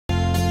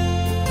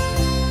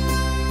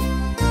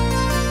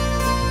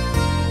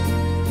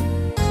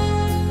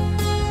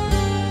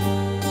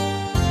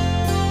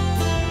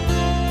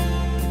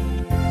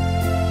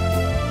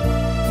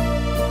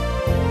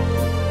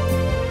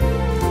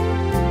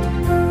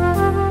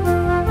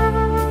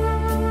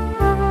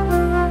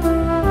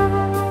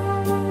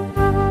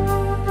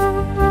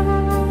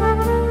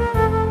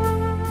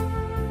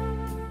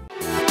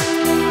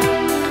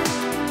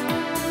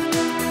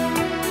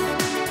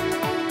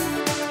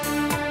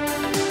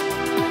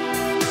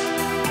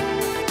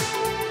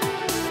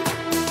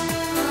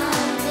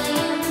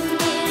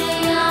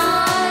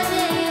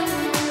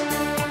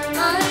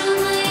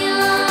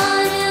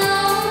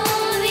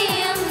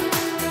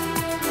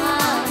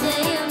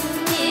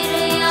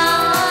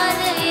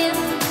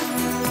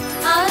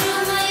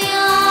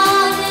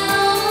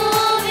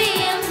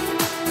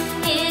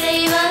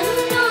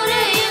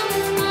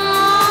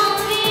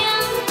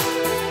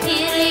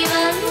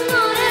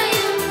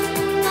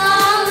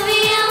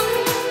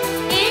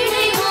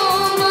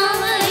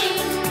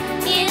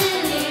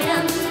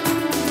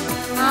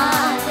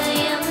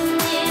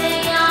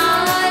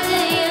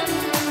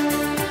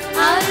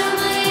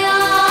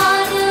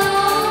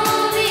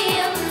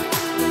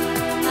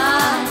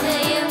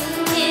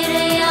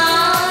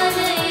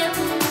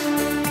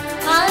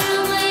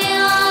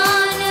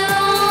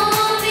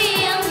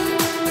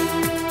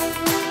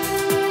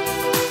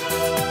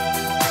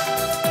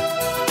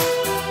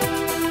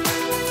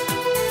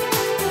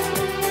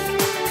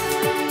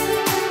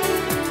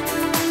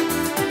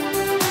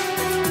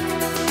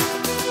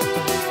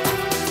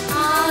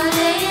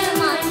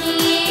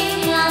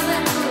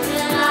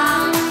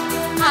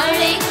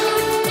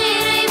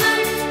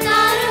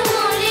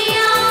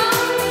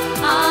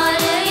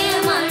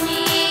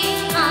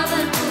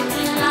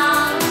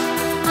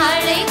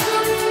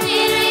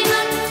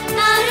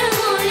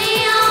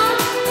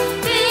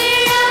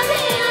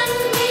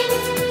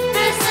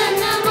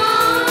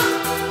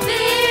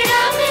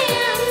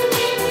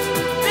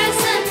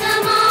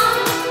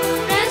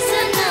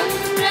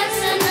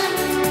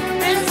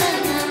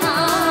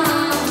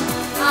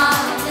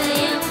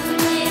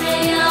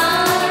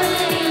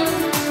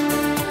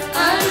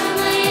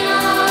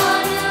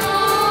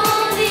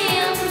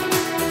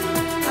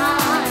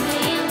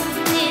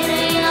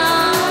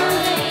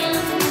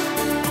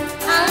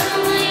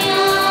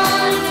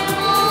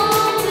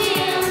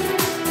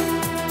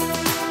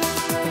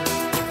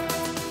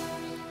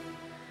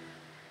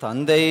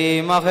தந்தை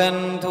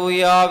மகன்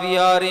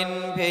தூயாவியாரின்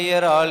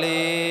பெயராலே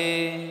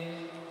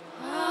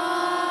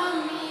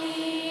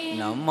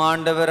நம்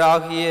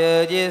ஆண்டவராகிய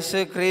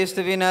இயேசு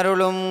கிறிஸ்துவின்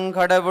அருளும்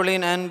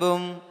கடவுளின்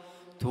அன்பும்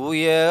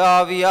தூய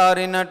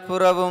ஆவியாரின்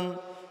நட்புறவும்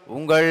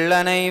உங்கள்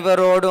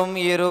அனைவரோடும்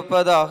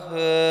இருப்பதாக.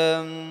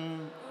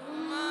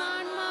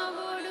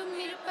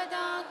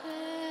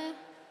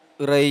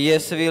 இறை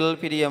இயேசுவில்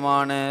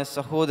பிரியமான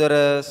சகோதர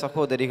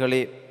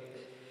சகோதரிகளே,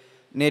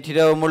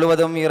 நேற்றிரவு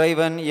முழுவதும்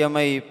இறைவன்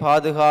எம்மை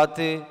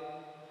பாதுகாத்து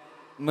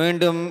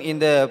மீண்டும்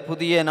இந்த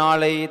புதிய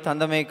நாளை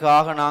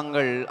தந்தமைக்காக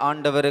நாங்கள்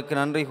ஆண்டவருக்கு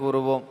நன்றி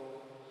கூறுவோம்.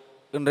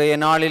 இன்றைய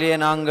நாளிலே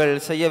நாங்கள்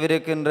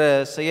செய்யவிருக்கின்ற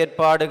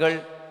செயற்பாடுகள்,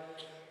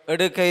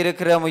 எடுக்க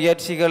இருக்கிற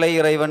முயற்சிகளை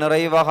இறைவன்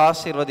நிறைவாக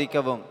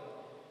ஆசீர்வதிக்கவும்,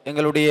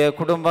 எங்களுடைய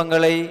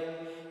குடும்பங்களை,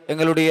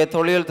 எங்களுடைய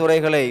தொழில்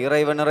துறைகளை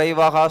இறைவன்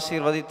நிறைவாக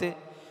ஆசீர்வதித்து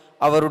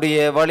அவருடைய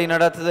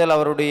வழிநடத்துதல்,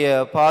 அவருடைய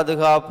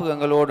பாதுகாப்பு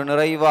எங்களோடு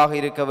நிறைவாக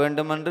இருக்க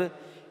வேண்டும் என்று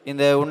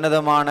இந்த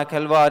உன்னதமான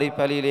கல்வாரி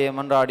பலியிலே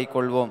மன்றாடிக்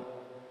கொள்வோம்.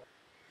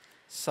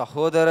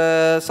 சகோதர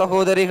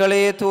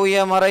சகோதரிகளே, தூய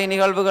மறை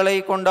நிகழ்வுகளை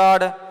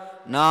கொண்டாட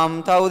நாம்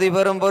தகுதி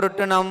பெறும்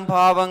பொருட்டு நம்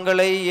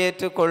பாவங்களை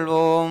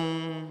ஏற்றுக்கொள்வோம்.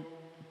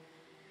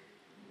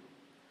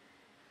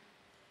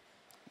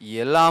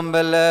 எல்லாம்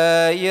வல்ல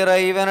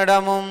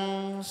இறைவனிடமும்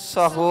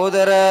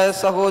சகோதர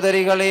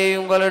சகோதரிகளே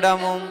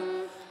உங்களிடமும்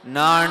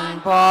நான்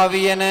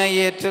பாவியென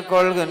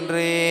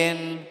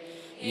ஏற்றுக்கொள்கின்றேன்.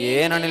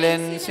 ஏனெனில்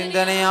என்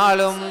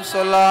சிந்தனையாலும்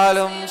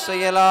சொல்லாலும்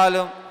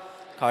செயலாலும்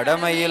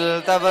கடமையில்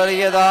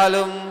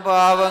தவறியதாலும்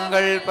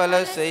பாவங்கள்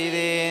பல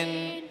செய்தேன்.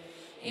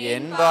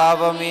 என்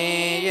பாவமே,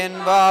 என்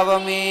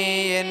பாவமே,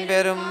 என்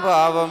பெரும்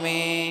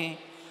பாவமே.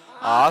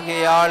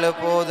 ஆகையால்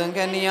போதும்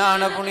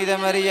கன்னியான புனித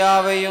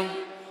மரியாவையும்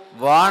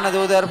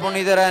வானதூதர்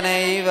புனிதர்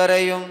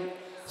அனைவரையும்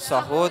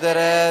சகோதர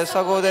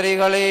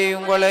சகோதரிகளே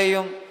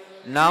உங்களையும்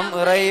நம்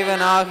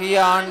இறைவனாகிய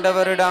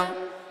ஆண்டவரிடம்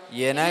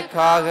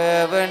எனக்காக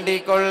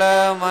வேண்டிக் கொள்ள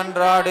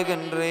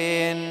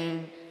மன்றாடுகின்றேன்.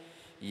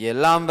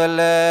 எல்லாம் வல்ல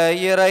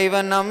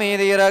இறைவன் நம்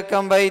மீது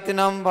இரக்கம் வைத்து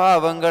நம்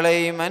பாவங்களை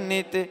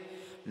மன்னித்து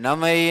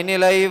நம்மை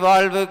நிலை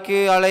வாழ்வுக்கு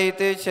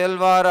அழைத்து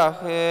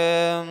செல்வாராக.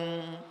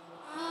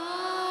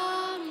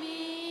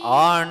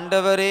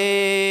 ஆண்டவரே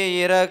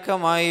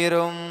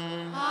இரக்கமாயிரும்.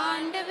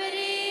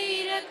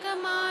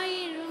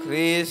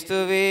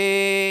 கிறிஸ்துவே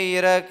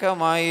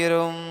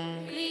இரக்கமாயிரும்.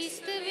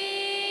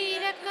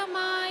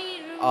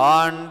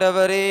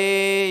 ஆண்டவரே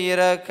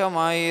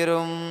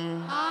இரக்கமாயிரும்.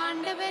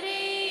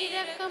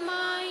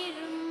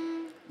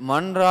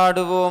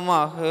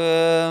 மன்றாடுவோமாக.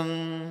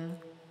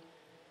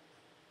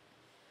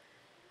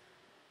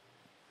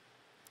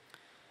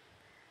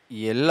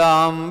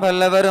 எல்லாம்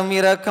வல்லவரும்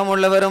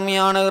இரக்கமுள்ளவரும்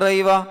யான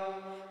இறைவா,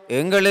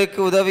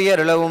 எங்களுக்கு உதவி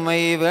அருள உம்மை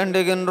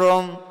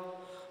வேண்டுகின்றோம்.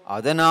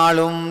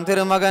 அதனாலும்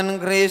திருமகன்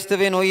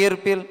கிறிஸ்துவின்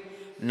உயிர்ப்பில்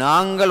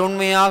நாங்கள்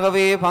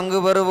உண்மையாகவே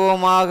பங்கு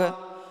பெறுவோமாக.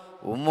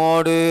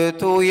 உம்மோடு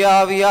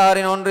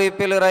தூயாவியாரின்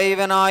ஒன்றிப்பில்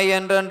இறைவனாய்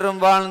என்றென்றும்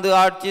வாழ்ந்து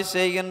ஆட்சி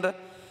செய்கின்ற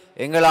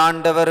எங்கள்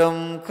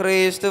ஆண்டவரும்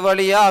கிறிஸ்து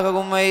வழியாக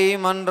உம்மை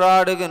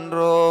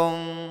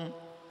மன்றாடுகின்றோம்.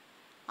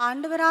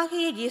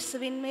 ஆண்டவராகிய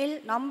இயேசுவின் மேல்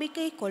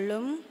நம்பிக்கை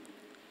கொள்ளும்,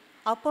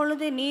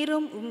 அப்பொழுது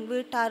நீரும் உம்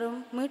வீட்டாரும்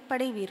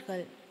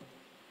மீட்படைவீர்கள்.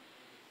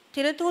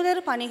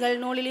 திருத்தூதர் பணிகள்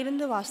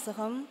நூலிலிருந்து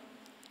வாசகம்.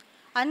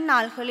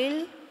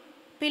 அந்நாள்களில்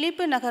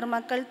பிலிப்பு நகர்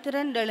மக்கள்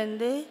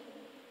திரண்டெழுந்து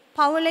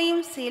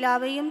பவுலையும்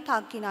சீலாவையும்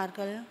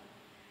தாக்கினார்கள்.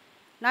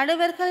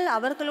 நடுவர்கள்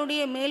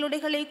அவர்களுடைய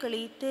மேலுடைகளை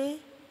கிழித்து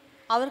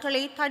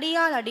அவர்களை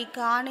தடியால் அடிக்க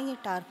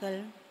ஆணையிட்டார்கள்.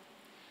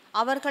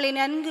 அவர்களை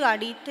நன்கு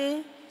அடித்து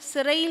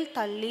சிறையில்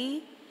தள்ளி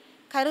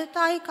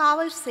கருத்தாய்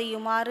காவல்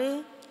செய்யுமாறு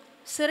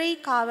சிறை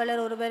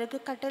காவலர் ஒருவருக்கு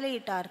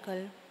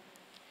கட்டளையிட்டார்கள்.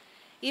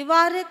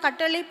 இவ்வாறு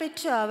கட்டளை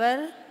பெற்ற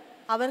அவர்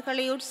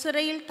அவர்களை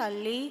உட்சிறையில்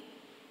தள்ளி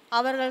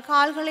அவர்கள்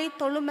கால்களை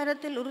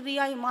தொழுமரத்தில்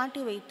உறுதியாய்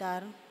மாட்டி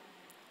வைத்தார்.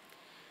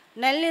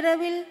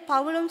 நள்ளிரவில்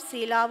பவுலும்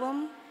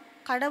சீலாவும்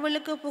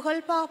கடவுளுக்கு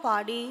புகழ்பா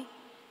பாடி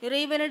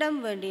இறைவனிடம்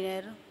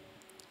வேண்டினர்.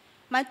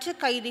 மற்ற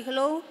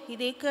கைதிகளோ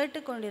இதை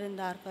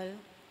கேட்டுக்கொண்டிருந்தார்கள்.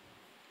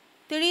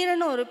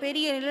 திடீரென ஒரு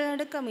பெரிய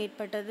நிலநடுக்கம்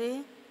ஏற்பட்டது.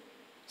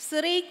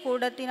 சிறை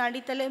கூடத்தின்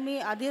அடித்தளமே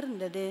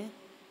அதிர்ந்தது.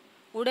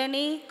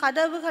 உடனே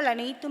கதவுகள்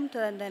அனைத்தும்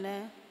திறந்தன.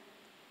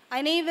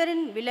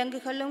 அனைவரின்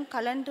விலங்குகளும்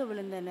கலன்று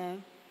விழுந்தன.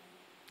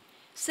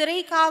 சிறை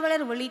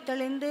காவலர்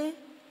விழித்தெழுந்து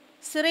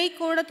சிறை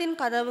கூடத்தின்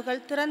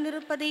கதவுகள்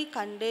திறந்திருப்பதை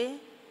கண்டு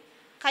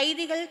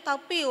கைதிகள்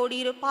தப்பி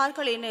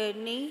ஓடியிருப்பார்கள் என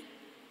எண்ணி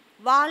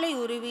வாளை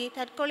உருவி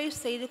தற்கொலை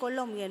செய்து கொள்ள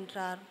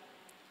முயன்றார்.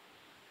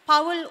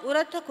 பவுல்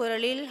உரத்த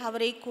குரலில்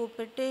அவரை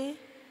கூப்பிட்டு,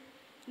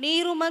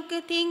 நீர் உமக்கு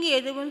தீங்கு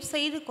எதுவும்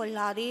செய்து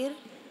கொள்ளாதீர்,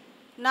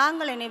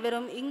 நாங்கள்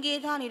அனைவரும்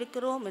இங்கேதான்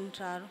இருக்கிறோம்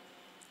என்றார்.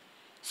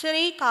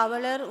 சிறை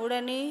காவலர்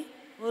உடனே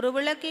ஒரு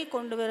விளக்கை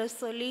கொண்டு வர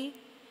சொல்லி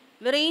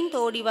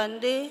விரைந்தோடி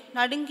வந்து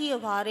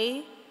நடுங்கியவாறே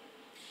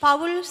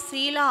பவுல்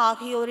சீலா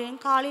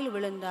ஆகியோரின் காலில்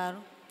விழுந்தார்.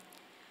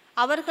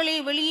 அவர்களை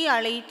வெளியே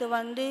அழைத்து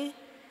வந்து,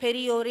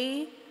 பெரியோரே,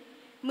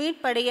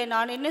 மீட்படைய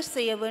நான் என்ன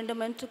செய்ய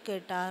வேண்டும் என்று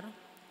கேட்டார்.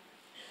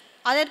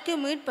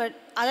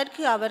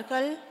 அதற்கு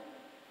அவர்கள்,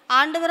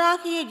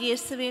 ஆண்டவராகிய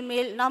இயேசுவின்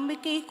மேல்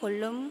நம்பிக்கை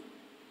கொள்ளும்,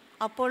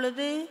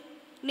 அப்பொழுது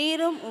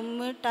நீரும்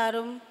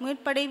மீட்டாரும்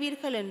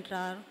மீட்படைவீர்கள்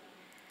என்றார்.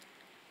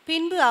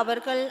 பின்பு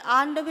அவர்கள்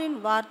ஆண்டவரின்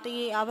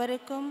வார்த்தையை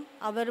அவருக்கும்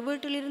அவர்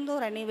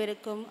வீட்டிலிருந்தோர்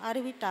அனைவருக்கும்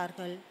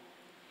அறிவித்தார்கள்.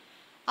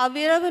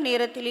 அவ்விரவு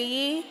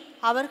நேரத்திலேயே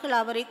அவர்கள்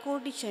அவரை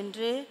கூட்டிச்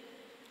சென்று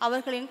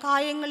அவர்களின்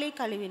காயங்களை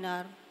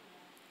கழுவினார்.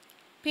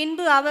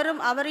 பின்பு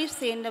அவரும் அவரை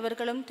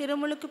சேர்ந்தவர்களும்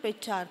திருமுழுக்கு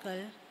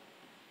பெற்றார்கள்.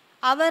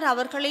 அவர்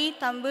அவர்களை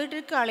தம்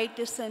வீட்டிற்கு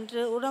அழைத்து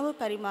சென்று உணவு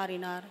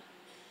பரிமாறினார்.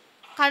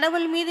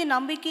 கடவுள் மீது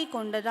நம்பிக்கை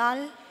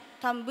கொண்டதால்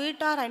தம்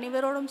வீட்டார்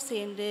அனைவரோடும்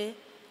சேர்ந்து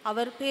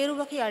அவர்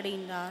பேருவகை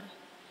அடைந்தார்.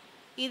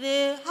 இது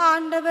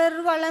ஆண்டவர்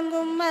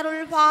வழங்கும்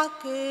அருள்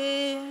வாக்கு.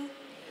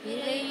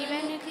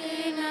 இறைவனுக்கு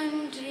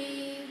நன்றி.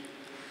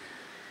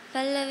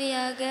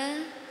 பல்லவியாக,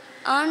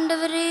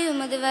 ஆண்டவரே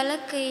உமது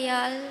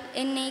வலக்கையால்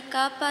என்னை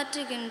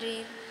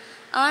காப்பாற்றுகின்றீர்.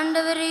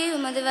 ஆண்டவரே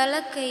உமது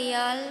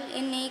வலக்கையால்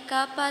என்னை காப்பாற்றுகின்றீர். என்னை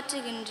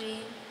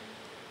காப்பாற்றுகின்றீர்.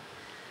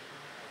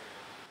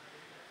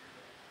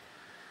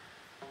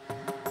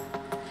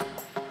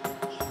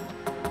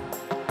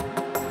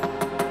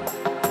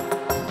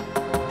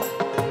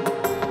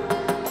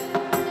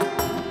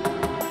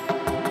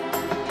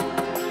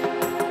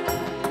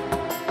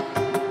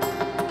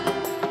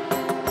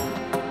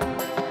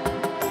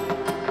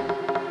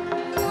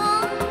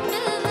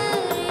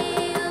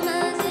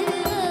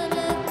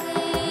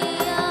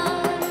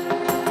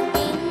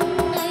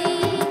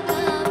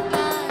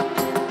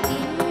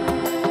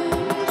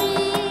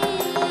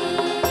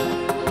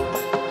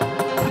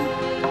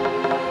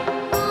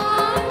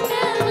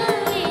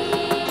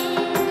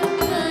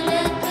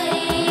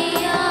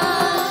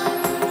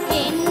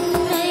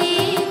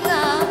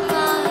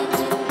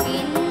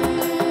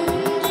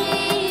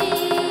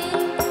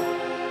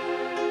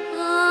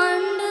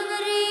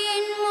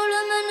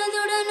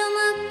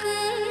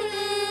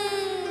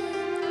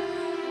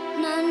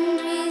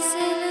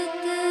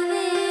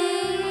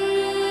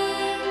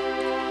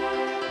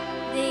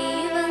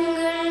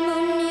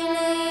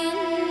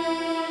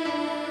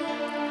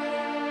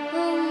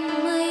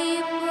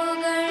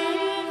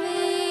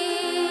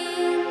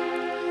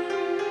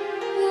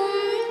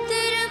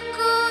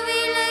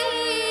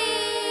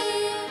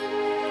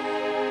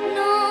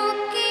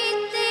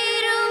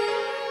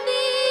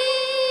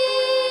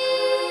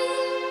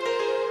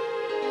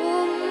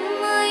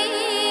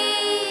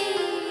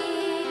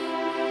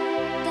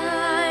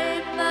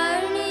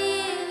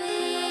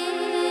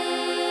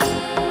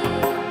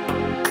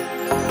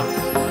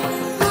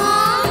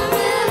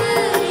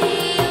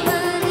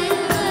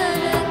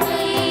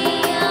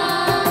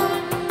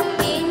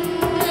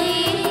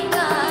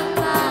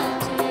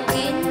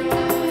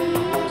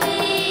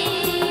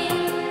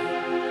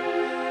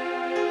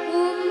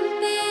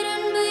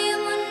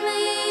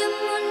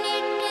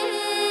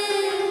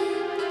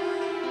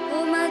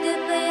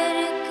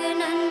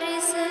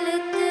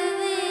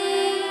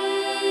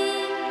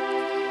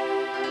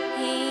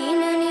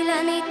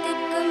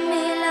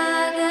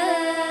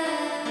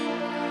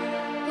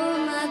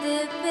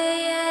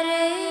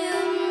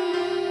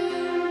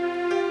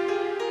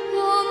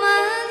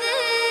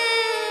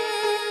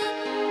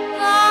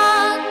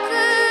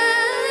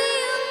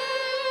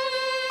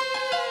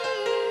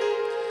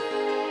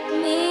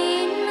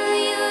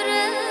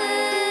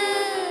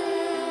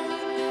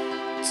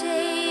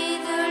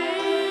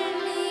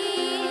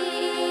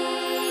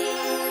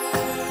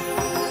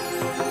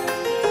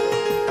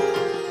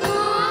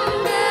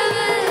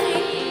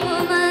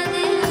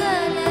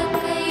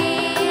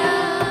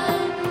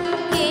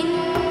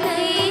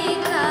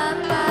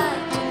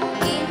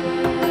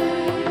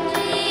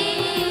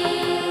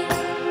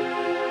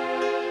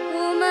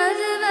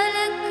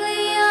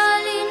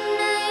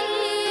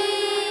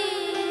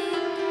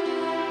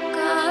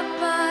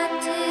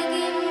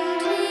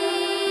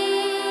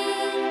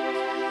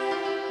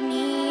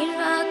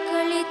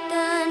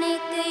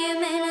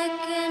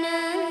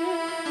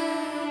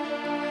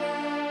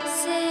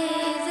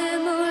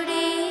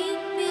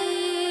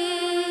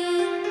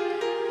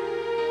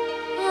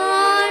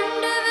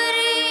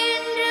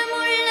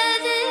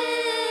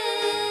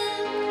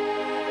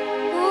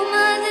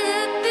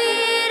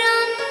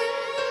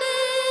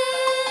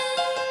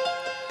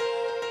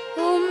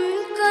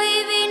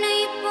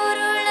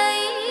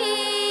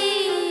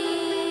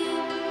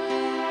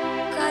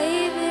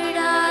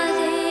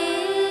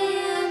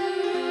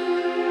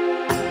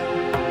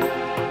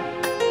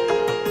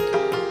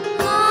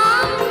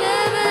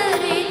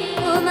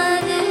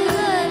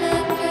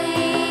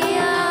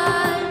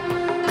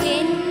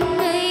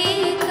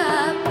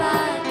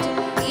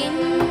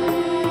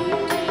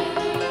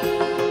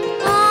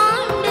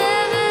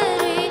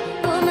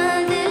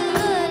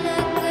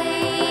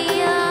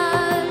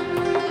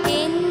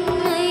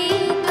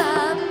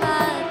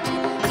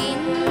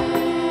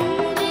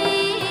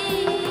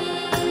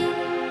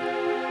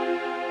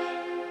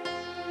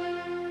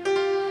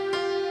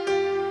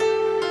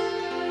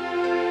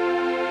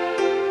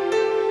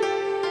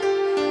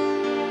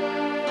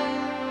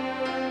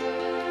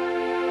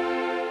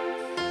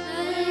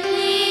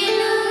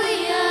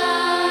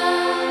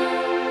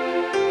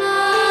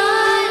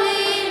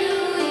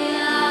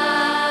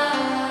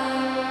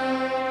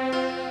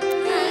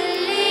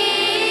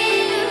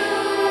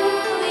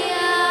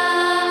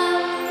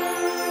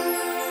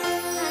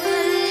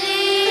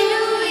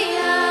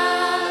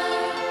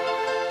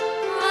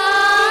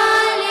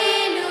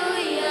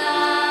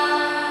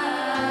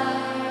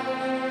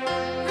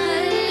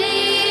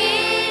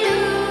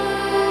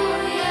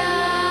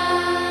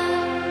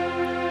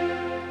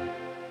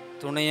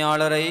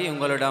 துணையாளரை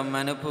உங்களிடம்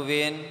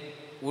அனுப்புவேன்.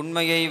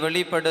 உண்மையை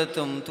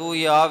வெளிப்படுத்தும்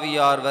தூய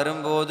ஆவியார்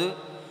வரும்போது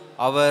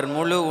அவர்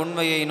முழு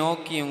உண்மையை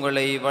நோக்கி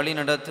உங்களை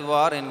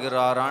வழிநடத்துவார்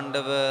என்கிறார்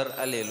ஆண்டவர்.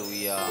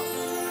 அல்லேலூயா.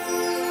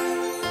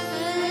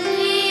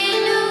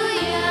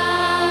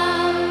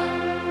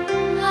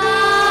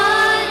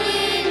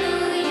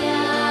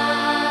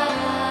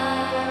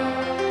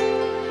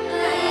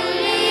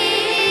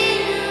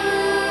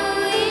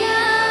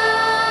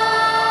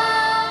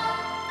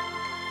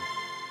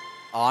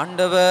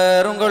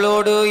 ஆண்டவர்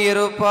உங்களோடு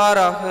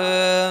இருப்பாராக.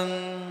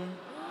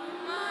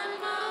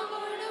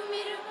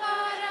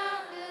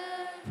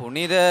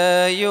 புனித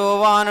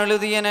யோவான்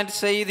எழுதிய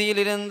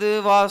நற்செய்தியிலிருந்து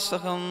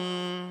வாசகம்.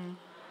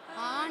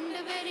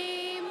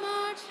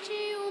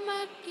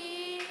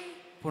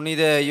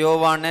 புனித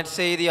யோவான்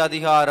நற்செய்தி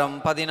அதிகாரம்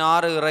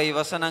 16 இறை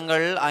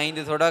வசனங்கள்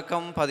 5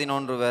 தொடக்கம்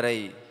 11 வரை.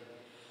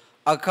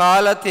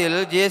 அக்காலத்தில்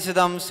இயேசு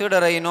தம்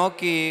சீடரை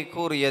நோக்கி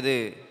கூறியது,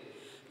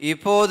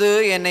 இப்போது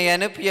என்னை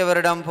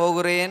அனுப்பியவரிடம்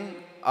போகிறேன்.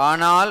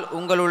 ஆனால்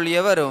உங்களுள்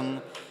எவரும்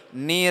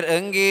நீர்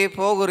எங்கே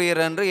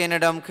போகிறீர் என்று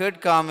என்னிடம்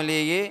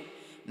கேட்காமலேயே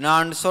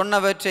நான்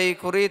சொன்னவற்றை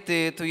குறித்து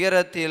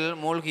துயரத்தில்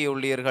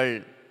மூழ்கியுள்ளீர்கள்.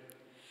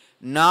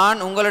 நான்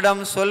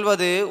உங்களிடம்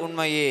சொல்வது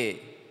உண்மையே.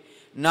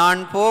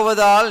 நான்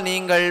போவதால்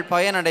நீங்கள்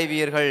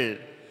பயனடைவீர்கள்.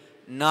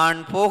 நான்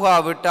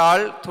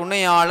போகாவிட்டால்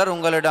துணையாளர்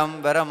உங்களிடம்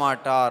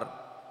வரமாட்டார்.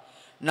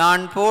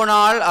 நான்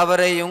போனால்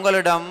அவரை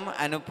உங்களிடம்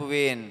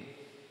அனுப்புவேன்.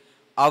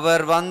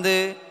 அவர் வந்து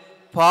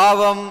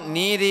பாவம்,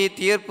 நீதி,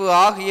 தீர்ப்பு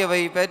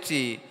ஆகியவை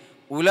பற்றி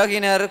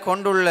உலகினர்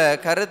கொண்டுள்ள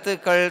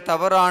கருத்துக்கள்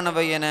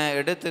தவறானவை என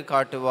எடுத்து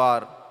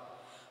காட்டுவார்.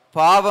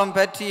 பாவம்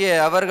பற்றிய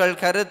அவர்கள்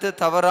கருத்து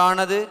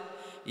தவறானது,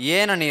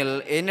 ஏனெனில்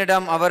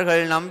என்னிடம்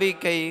அவர்கள்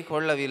நம்பிக்கை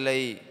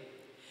கொள்ளவில்லை.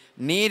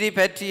 நீதி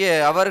பற்றிய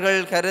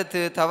அவர்கள்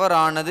கருத்து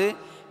தவறானது,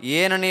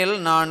 ஏனெனில்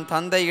நான்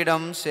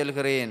தந்தையிடம்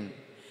செல்கிறேன்,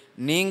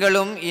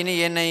 நீங்களும் இனி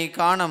என்னை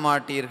காண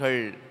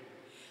மாட்டீர்கள்.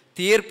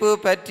 தீர்ப்பு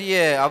பற்றிய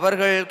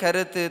அவர்கள்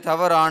கருத்து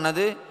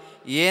தவறானது,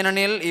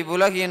 ஏனெனில்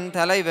இவ்வுலகின்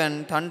தலைவன்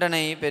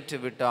தண்டனை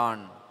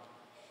பெற்றுவிட்டான்.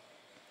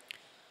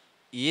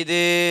 இது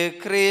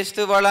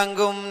கிறிஸ்து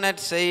வழங்கும்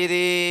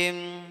நற்செய்தி.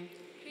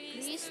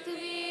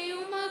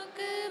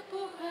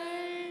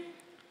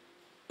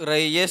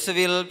 இறை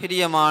இயேசுவில்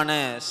பிரியமான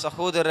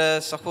சகோதர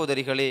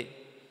சகோதரிகளே,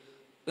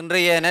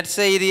 இன்றைய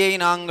நற்செய்தியை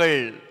நாங்கள்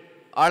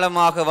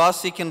ஆழமாக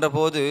வாசிக்கின்ற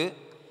போது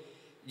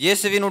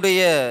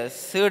இயேசுவினுடைய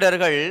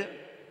சீடர்கள்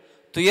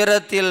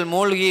துயரத்தில்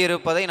மூழ்கி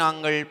இருப்பதை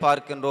நாங்கள்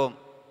பார்க்கின்றோம்.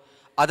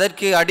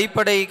 அதற்கு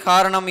அடிப்படை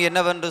காரணம்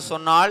என்னவென்று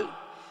சொன்னால்,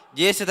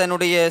 இயேசு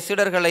தன்னுடைய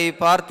சீடர்களை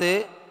பார்த்து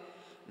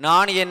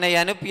நான் என்னை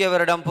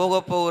அனுப்பியவரிடம்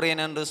போகப்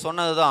போகிறேன் என்று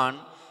சொன்னதுதான்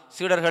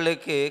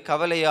சீடர்களுக்கு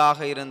கவலையாக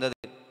இருந்தது.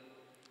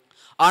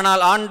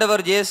 ஆனால்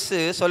ஆண்டவர் இயேசு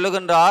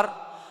சொல்லுகின்றார்,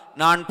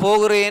 நான்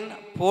போகிறேன்,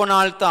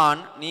 போனால்தான்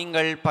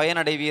நீங்கள்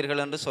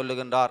பயனடைவீர்கள் என்று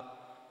சொல்லுகின்றார்.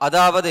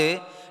 அதாவது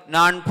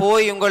நான்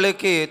போய்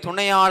உங்களுக்கு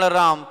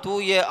துணையாளராம்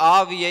தூய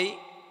ஆவியை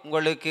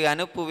உங்களுக்கு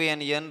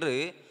அனுப்புவேன் என்று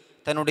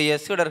தன்னுடைய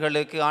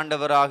சீடர்களுக்கு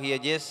ஆண்டவராகிய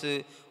இயேசு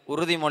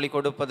உறுதிமொழி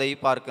கொடுப்பதை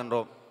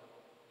பார்க்கின்றோம்.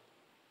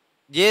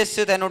 இயேசு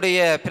தன்னுடைய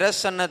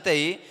பிரசன்னத்தை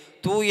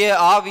தூய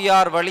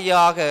ஆவியார்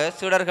வழியாக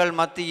சீடர்கள்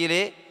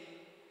மத்தியிலே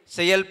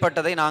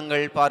செயல்பட்டதை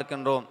நாங்கள்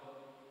பார்க்கின்றோம்.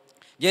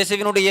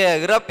 இயேசுவினுடைய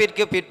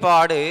இறப்பிற்கு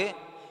பிற்பாடு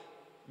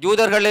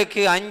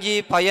யூதர்களுக்கு அஞ்சி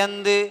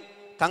பயந்து,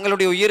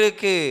 தங்களுடைய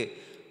உயிருக்கு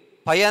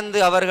பயந்து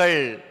அவர்கள்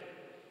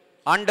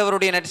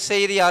ஆண்டவருடைய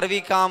நற்செய்தி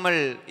அறிவிக்காமல்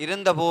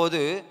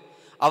இருந்தபோது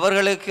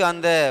அவர்களுக்கு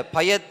அந்த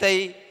பயத்தை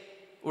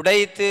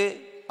உடைத்து,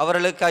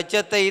 அவர்களுக்கு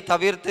அச்சத்தை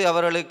தவிர்த்து,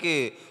 அவர்களுக்கு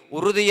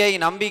உறுதியை,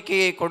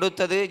 நம்பிக்கையை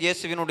கொடுத்தது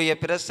இயேசுவினுடைய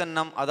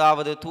பிரசன்னம்,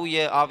 அதாவது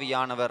தூய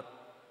ஆவியானவர்.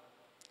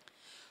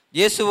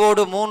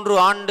 இயேசுவோடு 3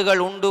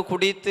 ஆண்டுகள் உண்டு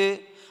குடித்து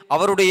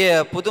அவருடைய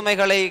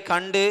புதுமைகளை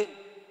கண்டு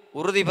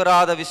உறுதி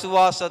பெறாத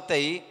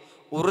விசுவாசத்தை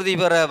உறுதி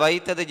பெற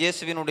வைத்தது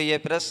இயேசுவினுடைய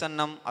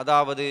பிரசன்னம்,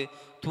 அதாவது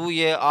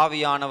தூய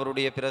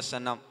ஆவியானவருடைய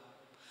பிரசன்னம்.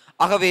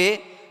 ஆகவே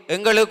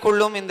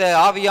எங்களுக்குள்ளும் இந்த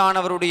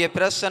ஆவியானவருடைய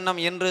பிரசன்னம்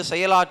என்று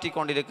செயலாற்றி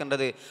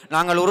கொண்டிருக்கின்றது.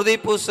 நாங்கள் உறுதி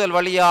பூசல்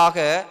வழியாக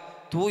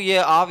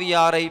தூய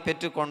ஆவியாரை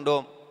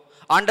பெற்றுக்கொண்டோம்.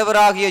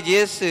 ஆண்டவராகிய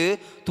இயேசு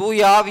தூய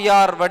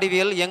ஆவியார்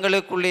வடிவில்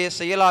எங்களுக்குள்ளே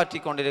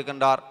செயலாற்றி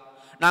கொண்டிருக்கின்றார்.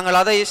 நாங்கள்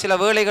அதை சில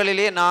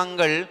வேளைகளிலே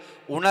நாங்கள்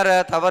உணர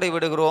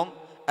தவறிவிடுகிறோம்,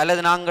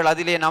 அல்லது நாங்கள்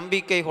அதிலே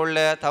நம்பிக்கை கொள்ள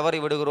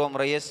தவறிவிடுகிறோம்.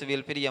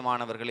 இயேசுவில்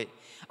பிரியமானவர்களே,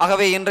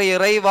 ஆகவே இன்றைய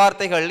இறை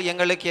வார்த்தைகள்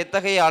எங்களுக்கு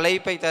எத்தகைய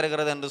அழைப்பை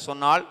தருகிறது என்று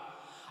சொன்னால்,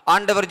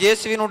 ஆண்டவர்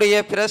இயேசுவினுடைய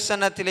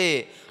பிரசன்னத்திலே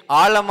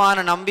ஆழமான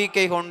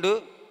நம்பிக்கை கொண்டு,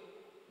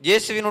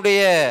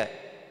 இயேசுவினுடைய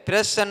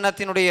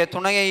பிரசன்னத்தினுடைய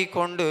துணையை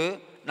கொண்டு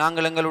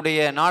நாங்கள் எங்களுடைய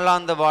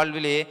நாளாந்த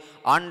வாழ்விலே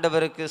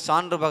ஆண்டவருக்கு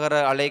சான்று பகர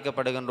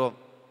அழைக்கப்படுகின்றோம்.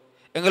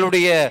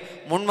 எங்களுடைய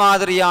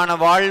முன்மாதிரியான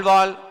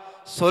வாழ்வால்,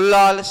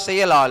 சொல்லால்,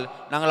 செயலால்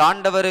நாங்கள்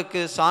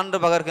ஆண்டவருக்கு சான்று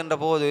பகர்கின்ற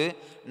போது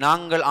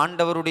நாங்கள்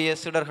ஆண்டவருடைய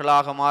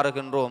சீடர்களாக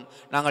மாறுகின்றோம்.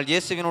 நாங்கள்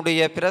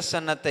இயேசுவினுடைய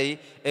பிரசன்னத்தை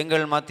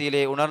எங்கள்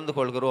மத்தியிலே உணர்ந்து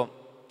கொள்கிறோம்.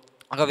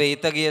 ஆகவே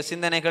இத்தகைய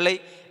சிந்தனைகளை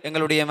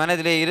எங்களுடைய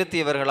மனதிலே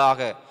இருத்தியவர்களாக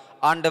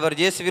ஆண்டவர்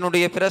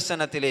இயேசுவினுடைய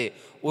பிரசன்னத்திலே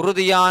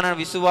உறுதியான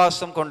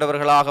விசுவாசம்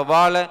கொண்டவர்களாக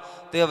வாழ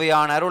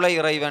தேவையான அருளை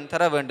இறைவன்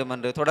தர வேண்டும்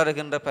என்று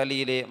தொடர்கின்ற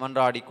பலியிலே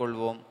மன்றாடிக்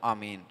கொள்வோம்.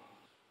 ஆமீன்.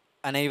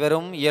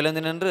 அனைவரும்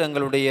எழுந்து நின்று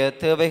எங்களுடைய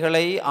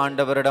தேவைகளை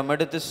ஆண்டவரிடம்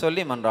எடுத்து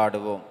சொல்லி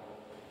மன்றாடுவோம்.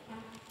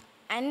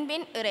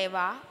 அன்பின்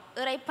இறைவா,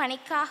 இறை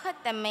பணிக்காக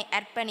தம்மை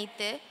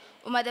அர்ப்பணித்து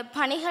உமது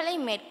பணிகளை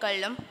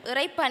மேற்கொள்ளும்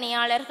இறை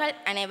பணியாளர்கள்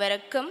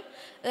அனைவருக்கும்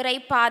இறை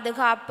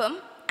பாதுகாப்பும்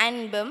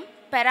அன்பும்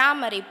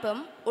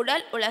பராமரிப்பும்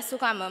உடல்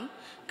உளசுகமும்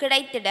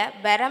கிடைத்திட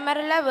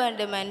வரமருள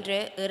வேண்டுமென்று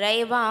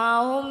இறைவா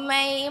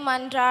உம்மை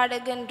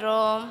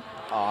மன்றாடுகின்றோம்.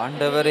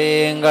 ஆண்டவரே,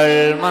 எங்கள்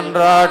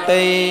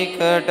மன்றாட்டை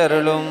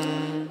கேட்டருளும்.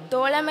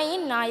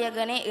 தோழமையின்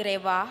நாயகனே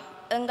இறைவா,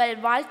 எங்கள்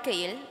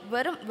வாழ்க்கையில்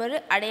வெறு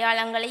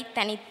அடையாளங்களை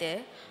தனித்து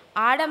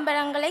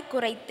ஆடம்பரங்களை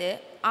குறைத்து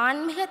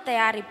ஆன்மீக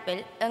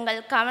தயாரிப்பில் எங்கள்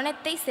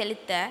கவனத்தை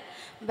செலுத்த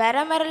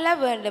வரமருள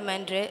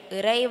வேண்டுமென்று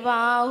இறைவா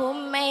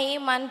உம்மை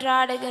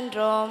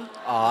மன்றாடுகின்றோம்.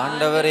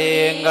 ஆண்டவரே,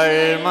 எங்கள்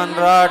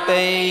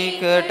மன்றாட்டை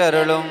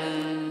கேட்டருளும்.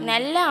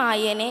 நல்ல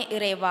ஆயனே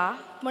இறைவா,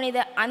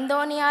 புனித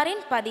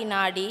அந்தோனியாரின்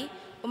பதினாடி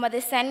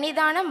உமது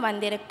சந்நிதானம்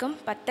வந்திருக்கும்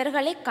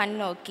பக்தர்களை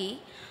கண்ணோக்கி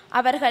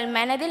அவர்கள்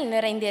மனதில்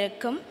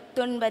நிறைந்திருக்கும்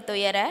துன்ப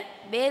துயர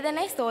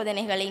வேதனை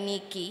சோதனைகளை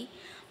நீக்கி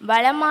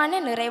வளமான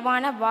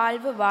நிறைவான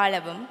வாழ்வு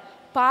வாழவும்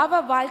பாவ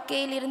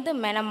வாழ்க்கையிலிருந்து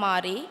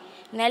மனமாறி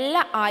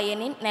நல்ல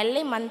ஆயனின்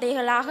நெல்லை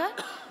மந்தைகளாக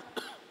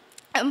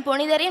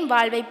புனிதரின்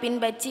வாழ்வை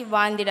பின்பற்றி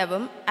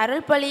வாழ்ந்திடவும்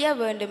அருள் பொழிய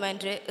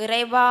வேண்டுமென்று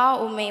இறைவா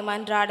உம்மை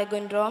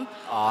மன்றாடுகின்றோம்.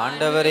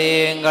 ஆண்டவரே,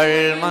 எங்கள்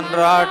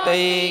மன்றாட்டை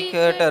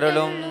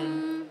கேட்டருளும்.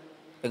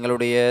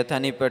 எங்களுடைய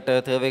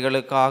தனிப்பட்ட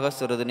தேவைகளுக்காக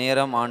சிறிது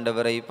நேரம்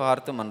ஆண்டவரை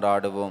பார்த்து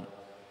மன்றாடுவோம்.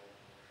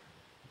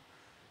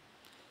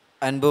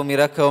 அன்பும்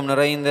இரக்கமும்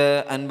நிறைந்த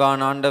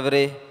அன்பான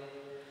ஆண்டவரே,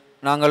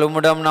 நாங்கள்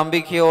உம்மிடம்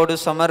நம்பிக்கையோடு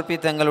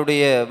சமர்ப்பித்த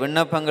எங்களுடைய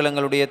விண்ணப்பங்கள்,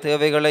 எங்களுடைய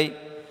தேவைகளை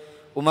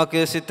உமக்கு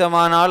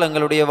சித்தமானால்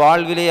எங்களுடைய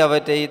வாழ்விலே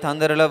அவற்றை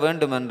தந்தருள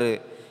வேண்டும் என்று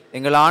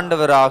எங்கள்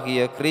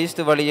ஆண்டவராகிய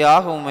கிறிஸ்து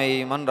வழியாக உம்மை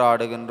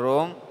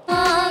மன்றாடுகின்றோம்.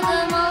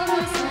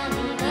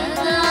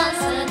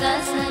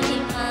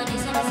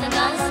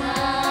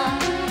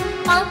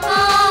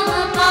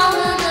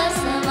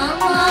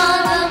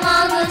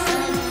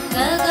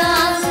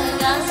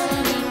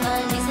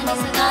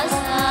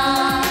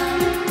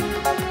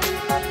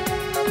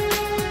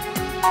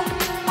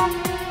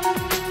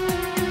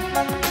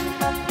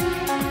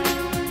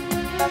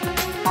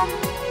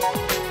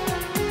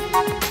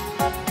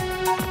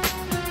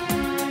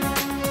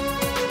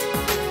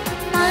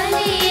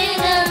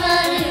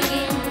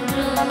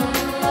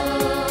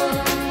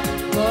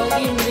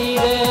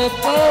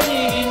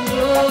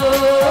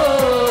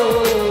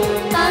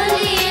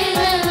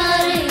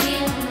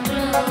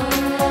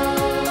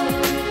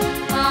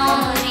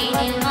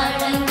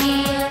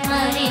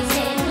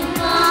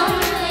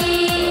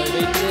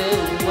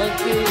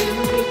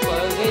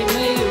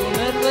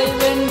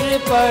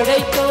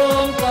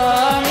 படைத்தோம்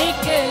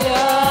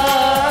காணிக்கையா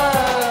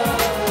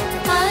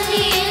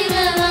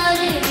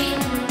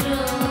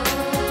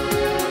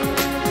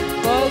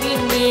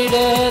பகிர்ந்திட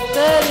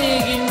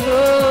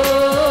தருகின்றோ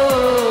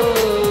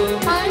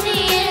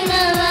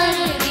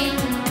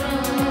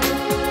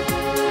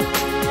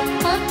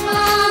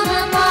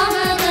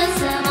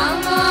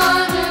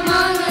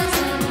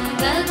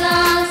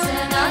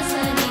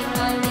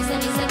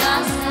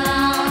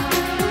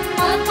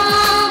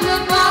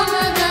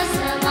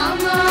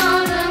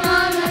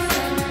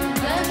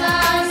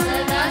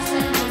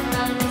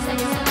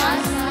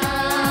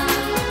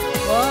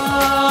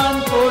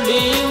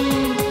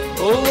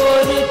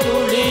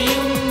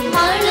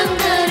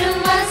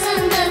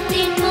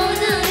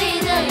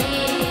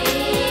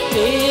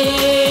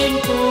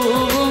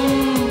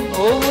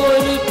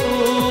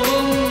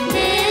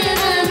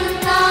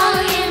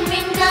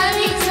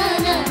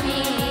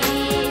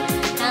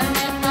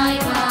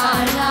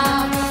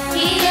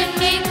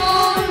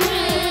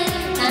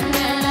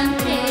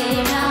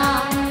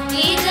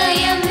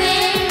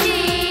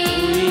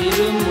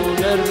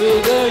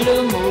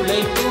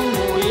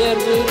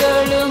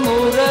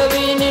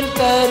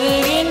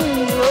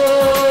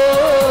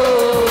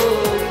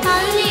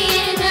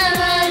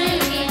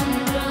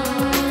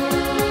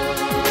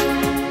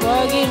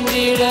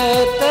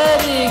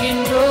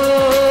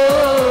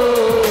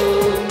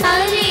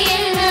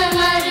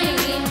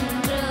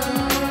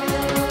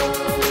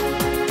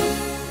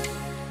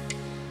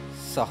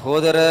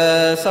சகோதர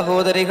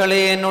சகோதரிகளே,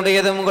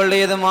 என்னுடையதும்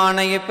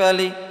உங்களுடையதுமான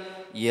இப்பலி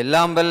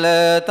எல்லாம் வல்ல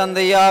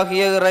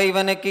தந்தையாகிய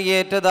இறைவனுக்கு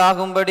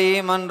ஏற்றதாகும்படி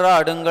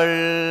மன்றாடுங்கள்.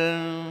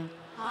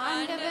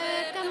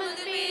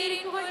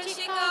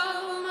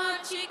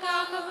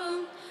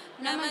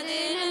 நமது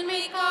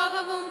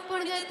நன்மைக்காகவும்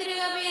புனித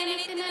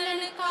திருஅவையனைத்து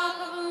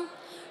நலனுக்காகவும்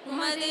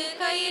உமது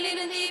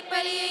கையிலிருந்து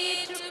பலியை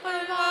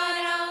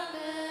ஏற்றுக்கொள்வாராக.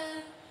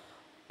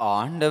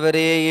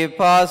 ஆண்டவரே,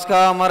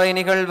 இப்பாஸ்கா மறை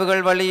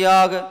நிகழ்வுகள்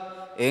வழியாக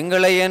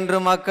எங்களை என்று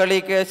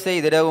மக்களிக்க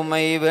செய்திட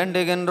உம்மை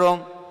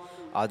வேண்டுகின்றோம்.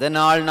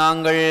 அதனால்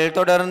நாங்கள்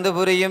தொடர்ந்து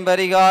புரியும்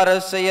பரிகார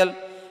செயல்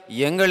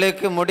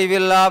எங்களுக்கு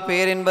முடிவில்லா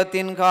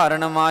பேரின்பத்தின்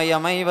காரணமாய்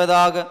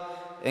அமைவதாக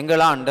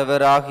எங்கள்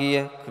ஆண்டவராகிய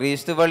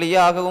கிறிஸ்து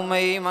வழியாக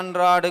உம்மை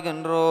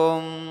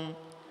மன்றாடுகின்றோம்.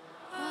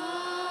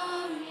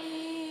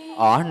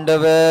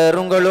 ஆண்டவர்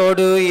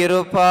உங்களோடு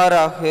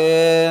இருப்பாராக.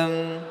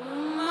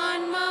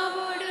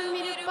 ஆன்மாவோடும்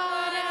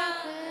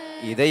இருப்பாராக.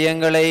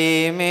 இதயங்களை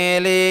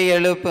மேலே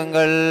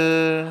எழுப்புங்கள்.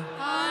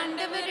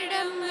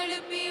 ஆண்டவரிடம்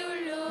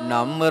எழுப்பியுள்ளோம்.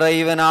 நம்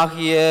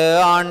இறைவனாகிய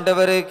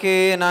ஆண்டவருக்கு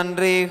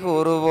நன்றி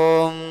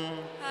கூறுவோம்.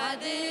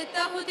 அது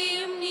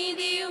தகுதியும்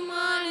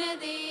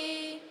நீதியுமானதே.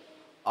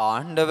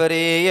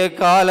 ஆண்டவரே,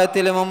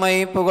 எக்காலத்திலும் உம்மை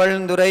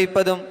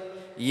புகழ்ந்துரைப்பதும்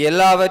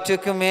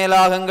எல்லாவற்றுக்கும்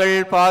மேலாகங்கள்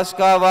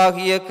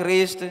பாஸ்காவாகிய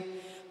கிறிஸ்து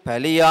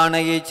பலியான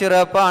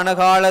இச்சிறப்பான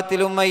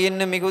காலத்தில் உம்மை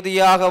இன்னும்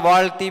மிகுதியாக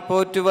வாழ்த்தி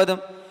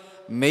போற்றுவதும்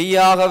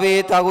மெய்யாகவே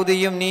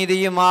தகுதியும்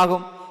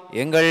நீதியுமாகும்.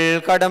 எங்கள்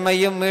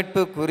கடமையும்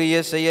மீட்புக்குரிய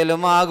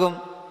செயலுமாகும்.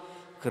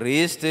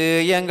 கிறிஸ்து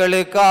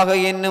எங்களுக்காக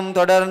இன்னும்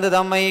தொடர்ந்து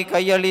தம்மை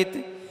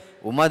கையளித்து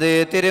உமது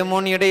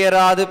திருமுன்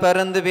இடையராது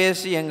பரந்து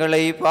பேசி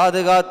எங்களை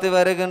பாதுகாத்து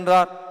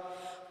வருகின்றார்.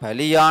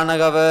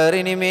 பலியானவர்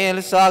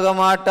இனிமேல் சாக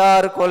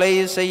மாட்டார், கொலை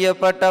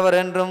செய்யப்பட்டவர்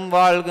என்றும்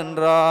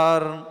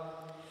வாழ்கின்றார்.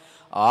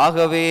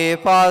 ஆகவே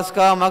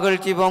பாஸ்கா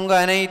மகிழ்ச்சி பொங்க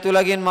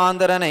அனைத்துலகின்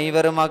மாந்தர்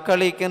அனைவரும்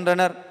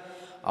அக்களிக்கின்றனர்.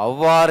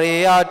 அவ்வாறே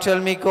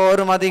ஆற்றல்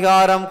மிக்கோரும்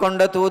அதிகாரம்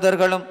கொண்ட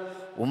தூதர்களும்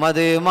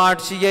உமது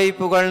மாட்சியை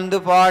புகழ்ந்து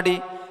பாடி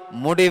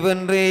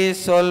முடிவின்றி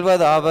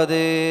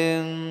சொல்வதாவது: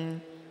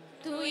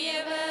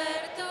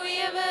 தூயவர்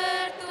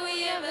தூயவர்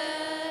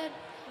தூயவர்,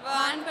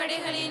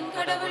 வான்படைகளின்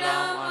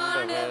கடவுளாம்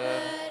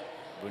ஆண்டவர்.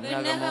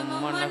 விண்ணகமும்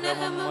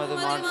மண்ணகமும் உமது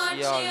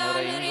மாட்சியால்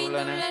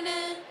நிறைந்துள்ளன.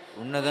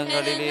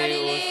 உன்னதங்களிலே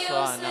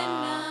ஓசானா.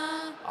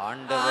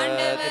 ஆண்டவர்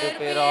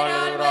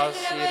திருப்பேராளர்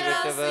ஆசீர்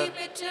பெற்றவர்.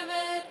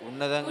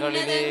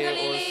 உன்னதங்களிலே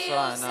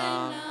ஓசானா.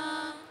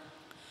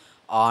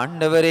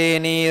 ஆண்டவரே,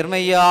 நீர்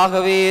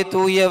மெய்யாகவே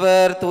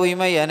தூயவர்,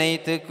 தூய்மை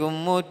அனைத்துக்கும்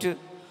மூற்று.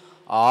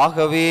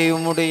 ஆகவே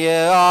உம்முடைய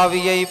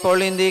ஆவியை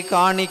பொழிந்தி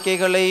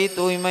காணிக்கைகளை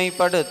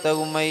தூய்மைப்படுத்த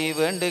உம்மை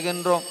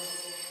வேண்டுகின்றோம்.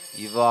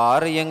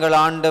 இவ்வாறு எங்கள்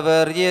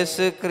ஆண்டவர்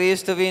இயேசு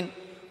கிறிஸ்துவின்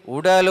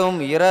உடலும்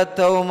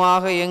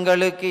இரத்தவுமாக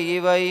எங்களுக்கு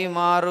இவை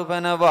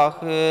மாறுபனவாக.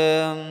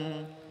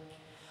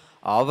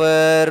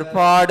 அவர்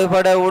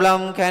பாடுபட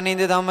உளம்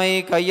கனிந்து தம்மை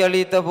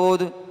கையளித்த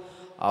போது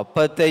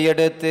அப்பத்தை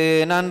எடுத்து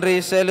நன்றி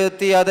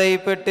செலுத்தி அதை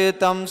பெற்று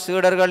தம்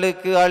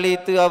சீடர்களுக்கு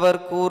அளித்து அவர்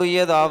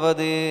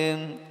கூறியதாவது: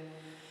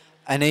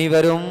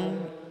 அனைவரும்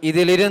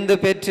இதிலிருந்து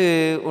பெற்று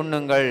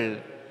உண்ணுங்கள்,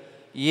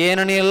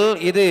 ஏனெனில்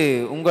இது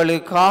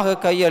உங்களுக்காக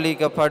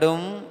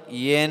கையளிக்கப்படும்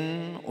என்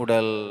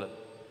உடல்.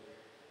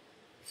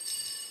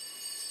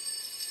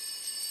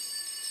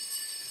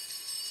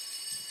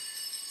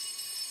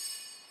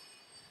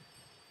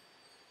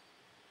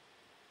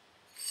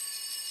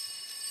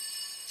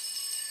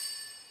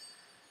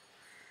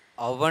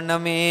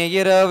 அவ்வண்ணமே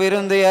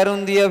இரவிருந்து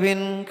அருந்திய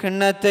பின்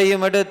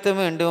கிண்ணத்தையும் எடுத்து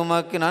மீண்டும்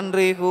உமக்கு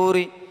நன்றி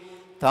கூறி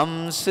தம்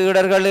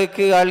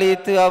சீடர்களுக்கு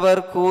அளித்து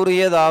அவர்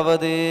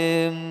கூறியதாவது: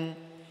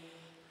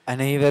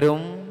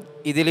 அனைவரும்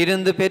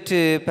இதிலிருந்து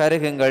பெற்று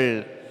பருகுங்கள்,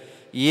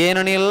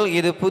 ஏனெனில்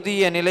இது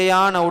புதிய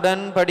நிலையான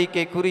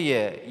உடன்படிக்கைக்குரிய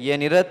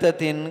என்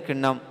இரத்தத்தின்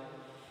கிண்ணம்.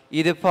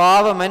 இது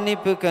பாவ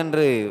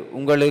மன்னிப்புக்கென்று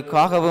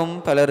உங்களுக்காகவும்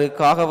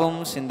பலருக்காகவும்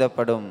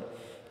சிந்தப்படும்.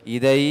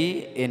 இதை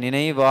என்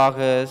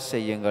நினைவாக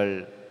செய்யுங்கள்.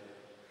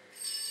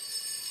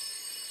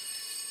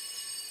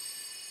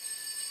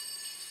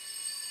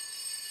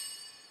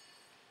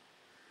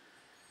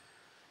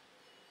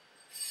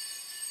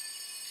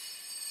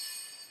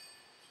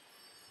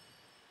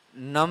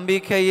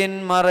 நம்பிக்கையின்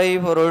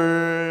மறைபொருள்.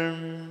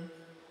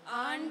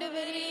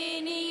 ஆண்டவரே,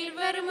 நீர்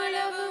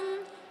வருமளவும்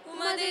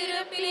உமது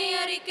இறப்பினை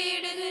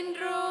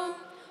அறிக்கையிடுகின்றோம்,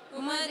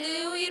 உமது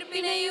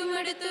உயிர்ப்பினையும்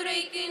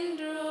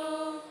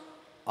எடுத்துரைக்கின்றோம்.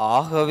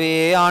 ஆகவே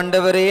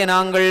ஆண்டவரே,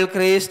 நாங்கள்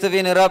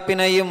கிறிஸ்துவின்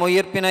இறப்பினையும்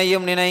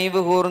உயிர்ப்பினையும்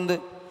நினைவு கூர்ந்து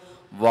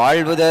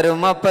வாழ்வு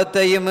தரும்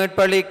அப்பத்தையும்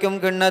மீட்பளிக்கும்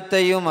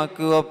கிண்ணத்தையும்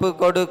உமக்கு ஒப்பு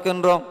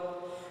கொடுக்கின்றோம்.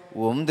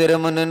 உம்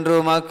திருமு நின்று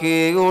உமக்கு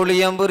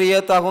ஊழியம்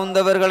புரிய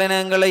தகுந்தவர்களின்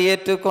எங்களை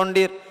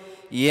ஏற்றுக்கொண்டீர்.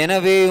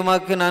 எனவே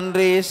உமக்கு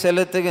நன்றி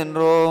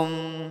செலுத்துகின்றோம்.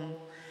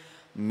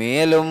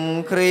 மேலும்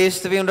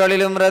கிறிஸ்துவின்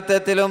உடலிலும்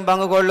இரத்தத்திலும்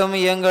பங்கு கொள்ளும்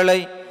எங்களை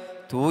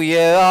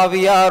தூய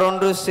ஆவியார்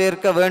ஒன்று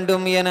சேர்க்க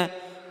வேண்டும் என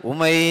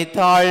உமை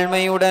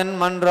தாழ்மையுடன்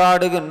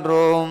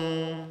மன்றாடுகின்றோம்.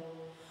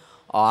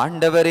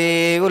 ஆண்டவரே,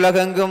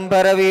 உலகெங்கும்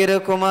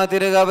பரவியிருக்கும்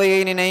திருகவையை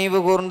நினைவு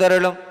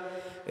கூர்ந்தருளும்.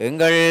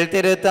 எங்கள்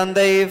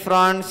திருத்தந்தை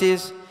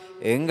பிரான்சிஸ்,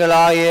 எங்கள்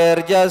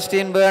ஆயர்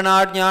ஜஸ்டின்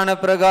பெர்னார்ட் ஞான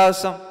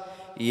பிரகாசம்,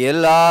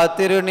 எல்லா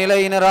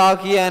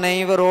திருநிலையினராகிய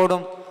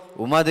அனைவரோடும்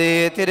உமது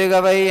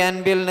திருகவை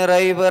அன்பில்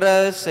நிறைவேற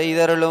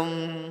செய்தருளும்.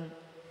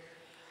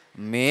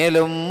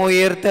 மேலும்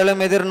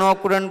உயிர்த்தெழும்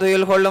எதிர்நோக்குடன்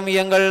துயில் கொள்ளும்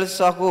எங்கள்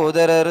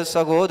சகோதரர்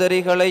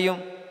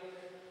சகோதரிகளையும்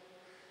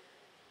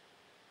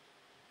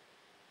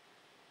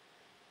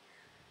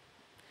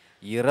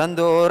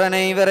இறந்தோர்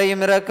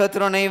அனைவரையும்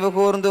இரக்கத்துடன் நினைவு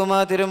கூர்ந்து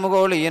உமது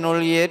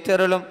திருமுகோலியினுள்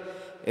ஏற்றருளும்.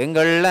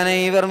 எங்கள்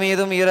அனைவர்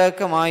மீதும்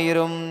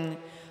இரக்கமாயிரும்.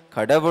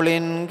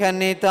 கடவுளின்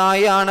கன்னி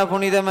தாயான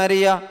புனித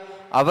மரியா,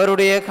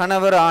 அவருடைய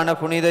கணவரான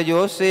புனித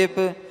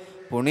யோசேப்பு,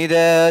 புனித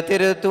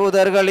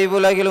திருத்தூதர்கள்,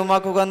 இவ்வுலகில்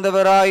உமக்கு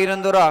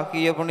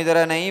உகந்தவராயிருந்தோராகிய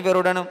புனிதர்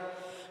அனைவருடனும்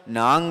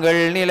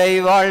நாங்கள் நிலை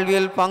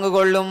வாழ்வில் பங்கு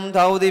கொள்ளும்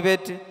தகுதி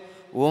பெற்று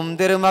உம்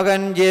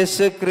திருமகன்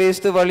இயேசு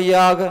கிறிஸ்து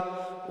வழியாக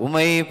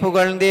உமை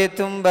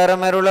புகழ்ந்தேத்தும்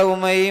பரமருள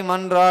உமை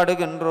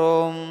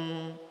மன்றாடுகின்றோம்.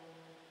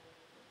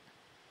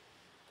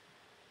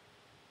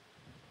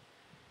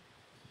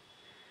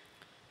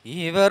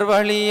 இவர்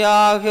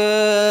வழியாக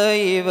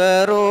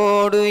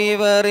இவரோடு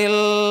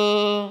இவரில்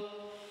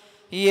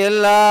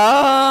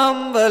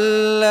எல்லாம்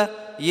வல்ல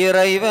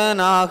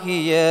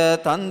இறைவனாகிய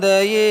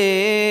தந்தையே,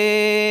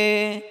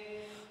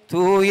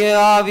 தூய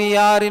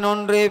ஆவியாரின்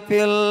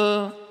ஒன்றிப்பில்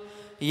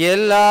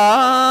எல்லா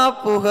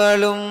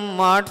புகழும்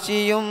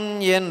மாட்சியும்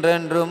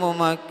என்றென்றும்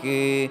உமக்கு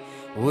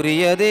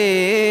உரியதே.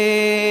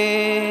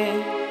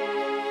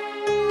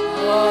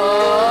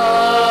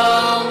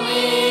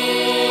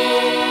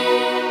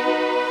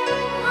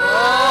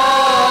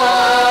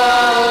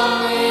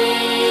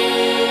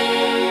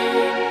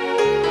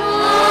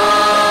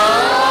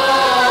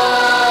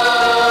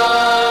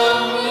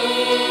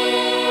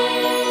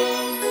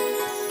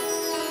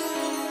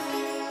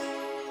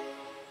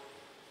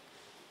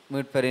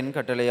 மீட்பரின்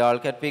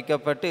கட்டளையால்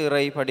கற்பிக்கப்பட்டு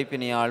இறை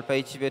படிப்பினையால்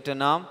பயிற்சி பெற்ற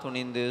நாம்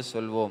துணிந்து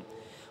சொல்வோம்.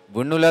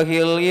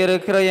 விண்ணுலகில்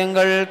இருக்கிற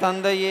எங்கள்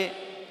தந்தையே,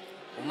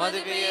 உமது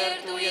பெயர்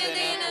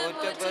தூயதென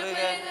போற்றப்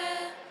பெறுக.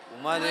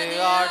 உமது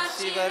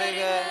ஆட்சி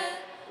வருக.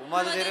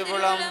 உமது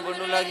திருவுளம்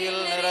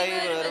விண்ணுலகில்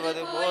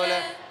நிறைவேறுவது போல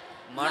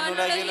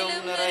மண்ணுலகிலும்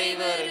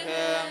நிறைவேறுக.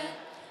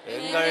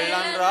 எங்கள்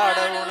அன்றாட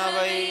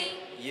உணவை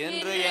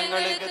இன்று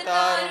எங்களுக்கு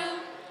தாரும்.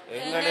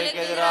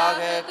 எங்களுக்கு எதிராக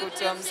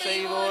குற்றம்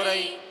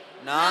செய்வோரை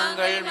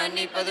நாங்கள்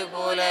மன்னிப்பது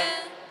போல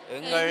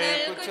எங்கள்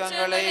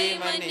குற்றங்களை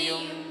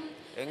மன்னியும்.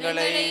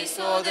 எங்களை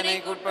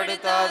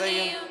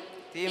சோதனைக்குட்படுத்தாதையும்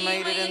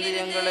தீமையிலிருந்து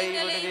எங்களை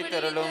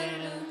விடுவித்தருளும்.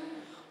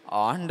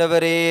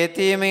 ஆண்டவரே,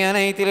 தீமை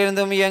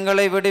அனைத்திலிருந்தும்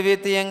எங்களை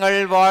விடுவித்து எங்கள்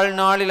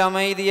வாழ்நாளில்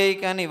அமைதியை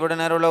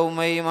கனிவுடன் அருள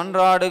உம்மை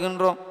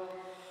மன்றாடுகின்றோம்.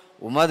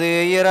 உமது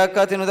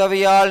இரக்கத்தின்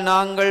உதவியால்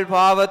நாங்கள்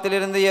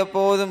பாவத்திலிருந்து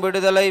எப்போதும்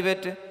விடுதலை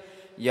பெற்று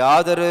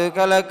யாதொரு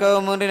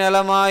கலக்கமின்றி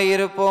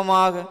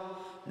நலமாயிருப்போமாக.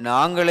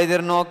 நாங்கள்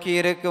எதிர்நோக்கி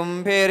இருக்கும்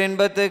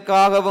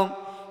பேரின்பத்துக்காகவும்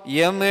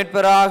எம்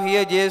மீட்பராகிய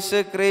இயேசு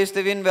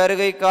கிறிஸ்துவின்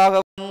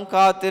வருகைக்காகவும்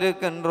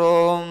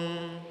காத்திருக்கின்றோம்.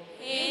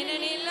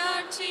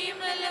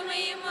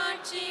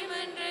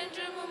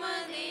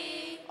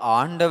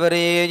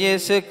 ஆண்டவரே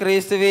இயேசு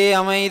கிறிஸ்துவே,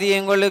 அமைதி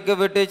எங்களுக்கு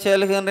விட்டு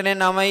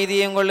செல்கின்றேன், அமைதி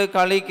எங்களுக்கு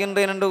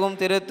அளிக்கின்றேன் என்றும்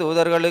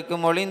திருத்தூதர்களுக்கு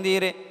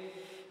மொழிந்தீரே.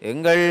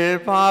 எங்கள்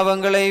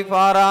பாவங்களை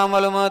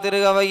பாராமலும்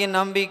திருகவையின்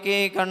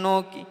நம்பிக்கையை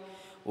கண்ணோக்கி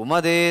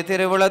உமது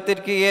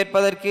திருவுளத்திற்கு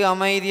ஏற்பதற்கு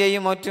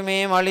அமைதியையும்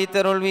ஒற்றுமையும்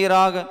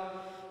அளித்தருள்வீராக.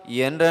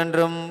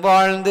 என்றென்றும்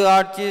வாழ்ந்து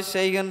ஆட்சி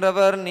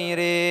செய்கின்றவர்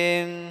நீரே.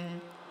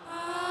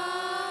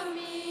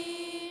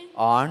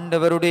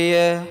 ஆண்டவருடைய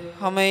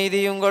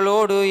அமைதி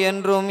உங்களோடு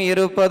என்றும்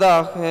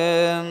இருப்பதாக.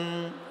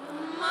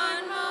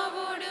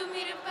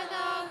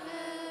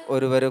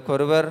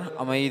 ஒருவருக்கொருவர்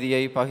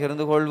அமைதியை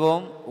பகிர்ந்து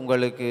கொள்வோம்.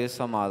 உங்களுக்கு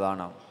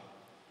சமாதானம்.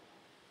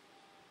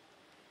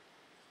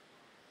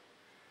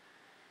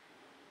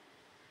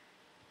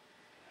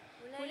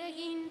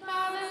 உலகின்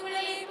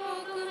பாவங்களை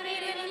போக்கும்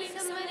இறைவனின்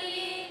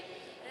செம்மறியே,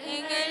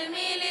 எங்கள்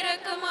மேல்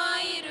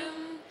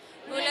இரக்கமாயிரும்.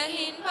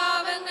 உலகின்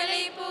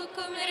பாவங்களை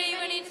போக்கும்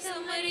இறைவனின்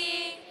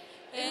செம்மறியே,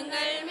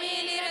 எங்கள்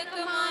மேல்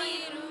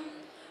இரக்கமாயிரும்.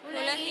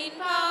 உலகின்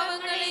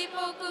பாவங்களை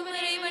போக்கும்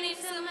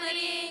இறைவனின்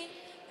செம்மறியே,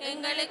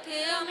 எங்களுக்கு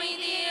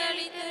அமைதியை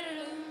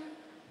அளித்தருளும்.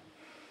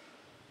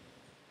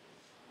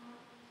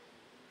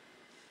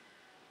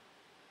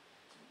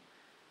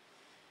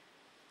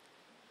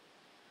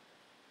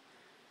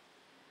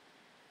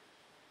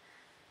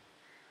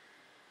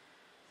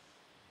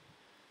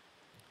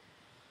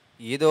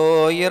 இதோ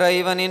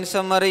இறைவனின்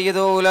செம்மறி,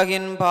 இதோ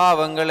உலகின்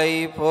பாவங்களை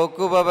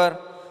போக்குபவர்.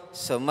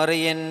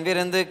 செம்மறியின்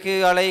விருந்துக்கு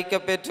அழைக்க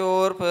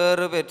பெற்றோர்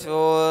பேறு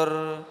பெற்றோர்.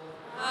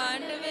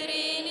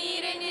 ஆண்டவரே,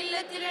 நீர் என்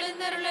இல்லத்தில்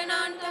எழுந்தருள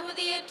நான்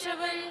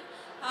தகுதியற்றவள்.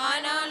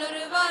 ஆனால்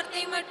ஒரு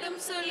வார்த்தை மட்டும்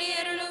சொல்லி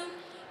அருளும்,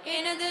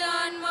 எனது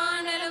ஆன்மா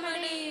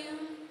நலமடையும்.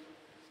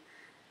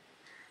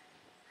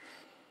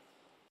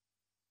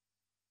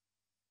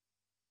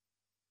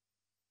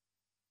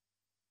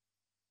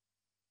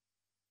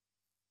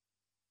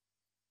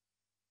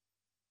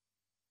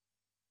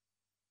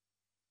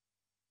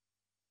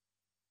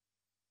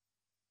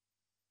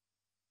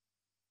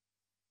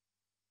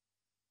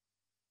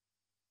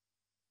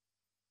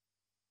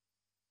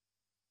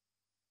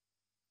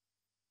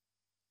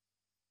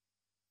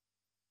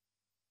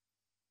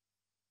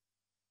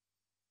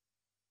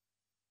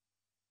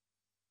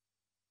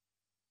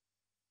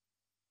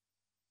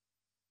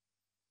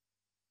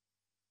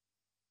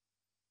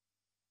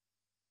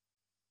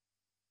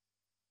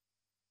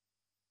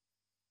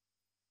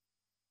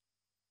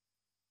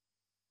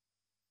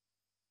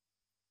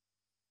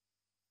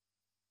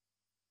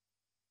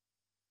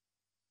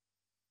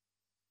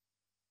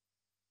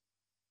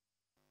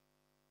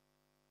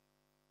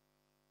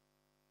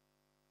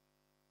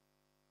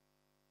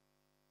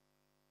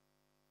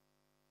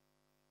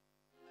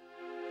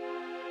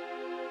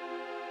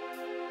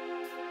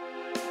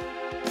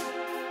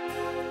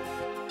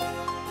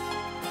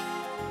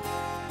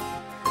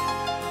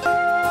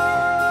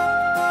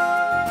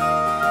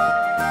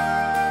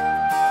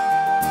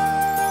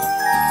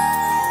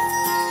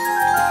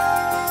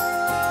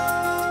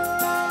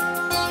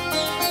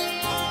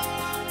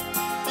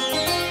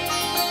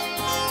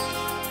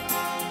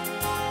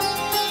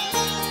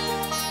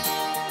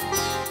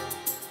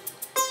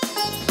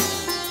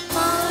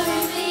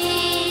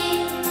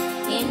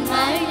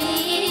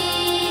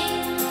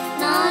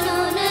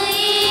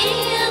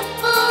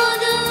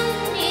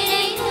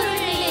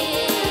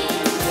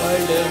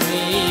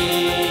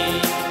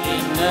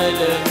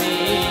 நலமே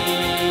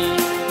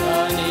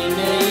நான்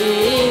என்னையே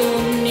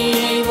உன்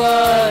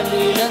நினைவால்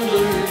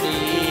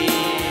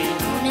இழந்துள்ளேன்.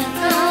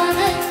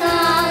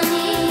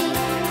 உனக்காகத்தானே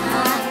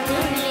நான்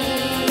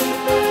துள்ளேன்,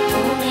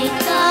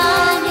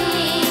 உன்னைத்தானே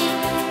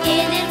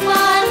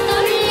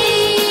எதிர்பார்த்துள்ளேன்.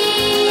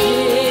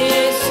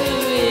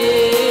 இயேசுவே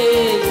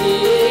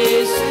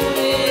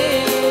இயேசுவே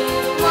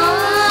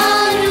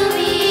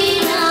வாருமே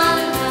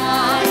நான்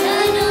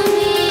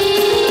வாழணுமே.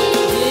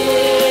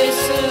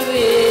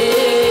 இயேசுவே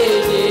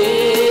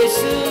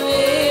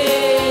இயேசுவே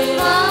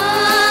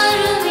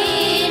வாருமே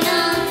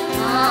நான்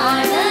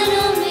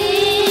வாழணுமே.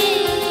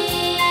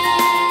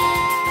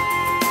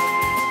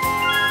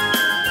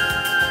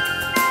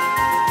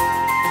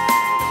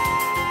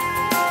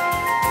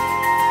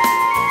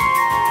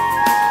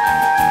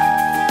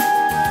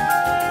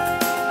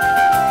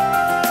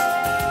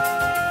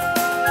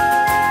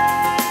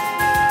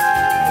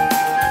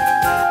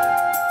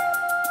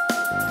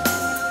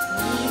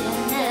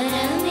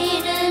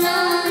 நிரந்தரமிட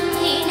நான்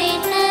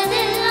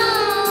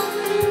நினைத்ததெல்லாம்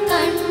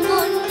கண்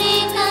முன்னே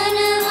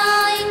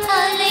கனவாய்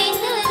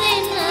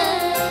கலைந்ததென்ன.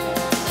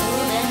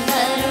 உடன்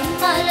வரும்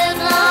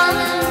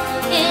பலகாலம்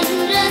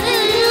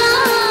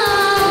என்றதெல்லாம்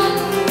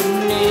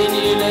உன்னை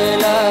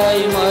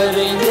நிழலாய்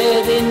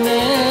மறைந்ததென்ன.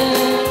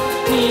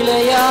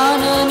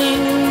 நிலையான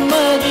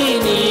நிம்மதி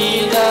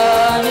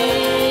நீதானே,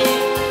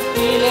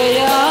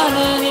 நிலையான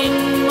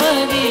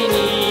நிம்மதி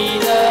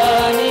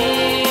நீதானே.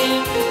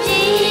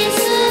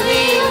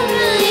 இயேசுவே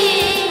உம்மையே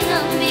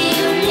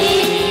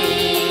நம்பியுள்ளேனே.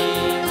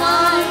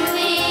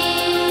 வாழ்வே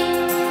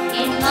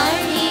என்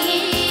வழியே,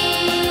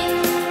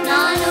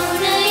 நான்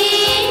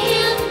உன்னையே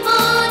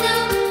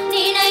எப்போதும்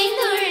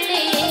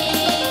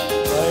நினைந்துள்ளேன்.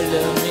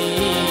 வளமே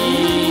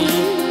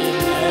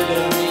என்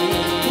நலமே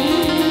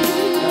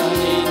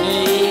நான்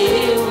என்னையே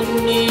உன்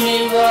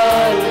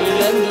நினைவால்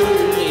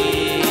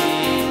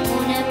இழந்துள்ளேன்.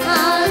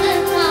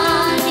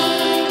 உனக்காகத்தானே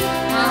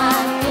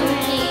நான்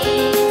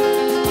துள்ளேன்,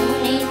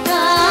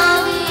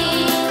 உன்னைத்தானே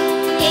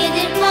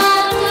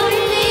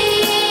எதிர்பார்த்துள்ளேன்.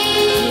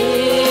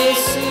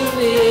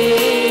 இயேசுவே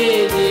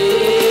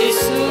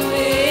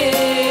இயேசுவே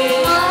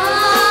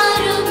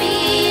வாருமே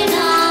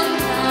நான்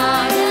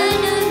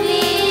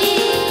வாழணுமே.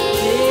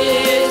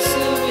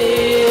 இயேசுவே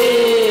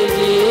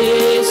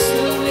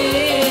இயேசுவே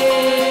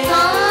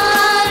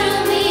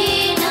வாருமே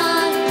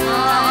நான்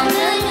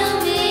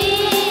வாழணுமே.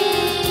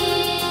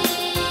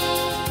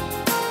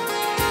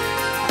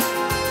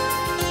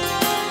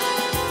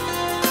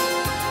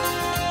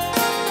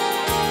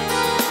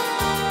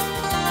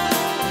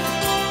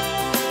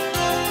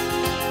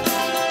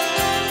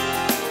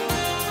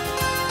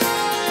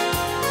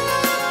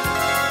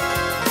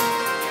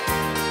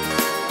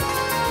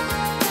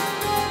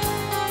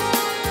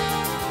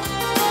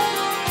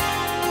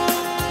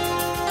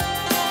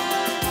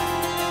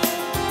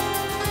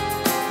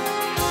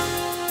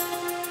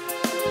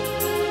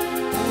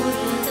 ஒரு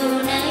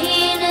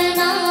துணையென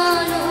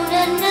நான்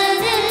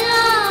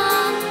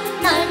உணர்ந்ததெல்லாம்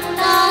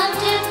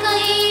நட்டாற்றில்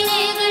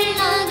கையிலைகள்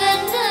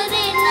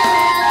நகர்ந்ததென்ன.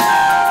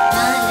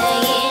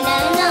 மலையென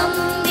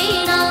நம்பி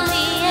நான்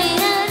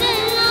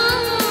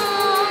வியைந்ததெல்லாம்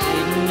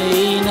என்னை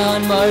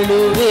நான்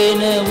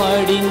மழுவேன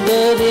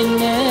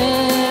மடிந்ததென்ன.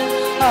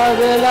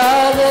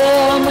 அகலாத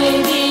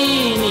அமைதி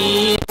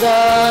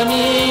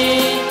நீர்தானே,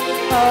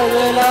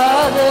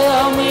 அகலாத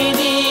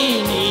அமைதி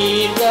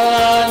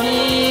நீர்தானே.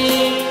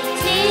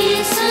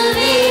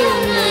 இயேசுவே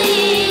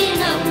உம்மையே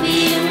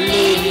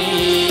நம்பியுள்ளேனே.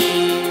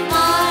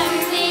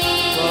 வாழ்வே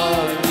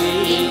வாழ்வே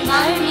என்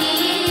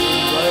வழியே,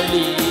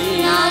 வழியே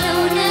நான்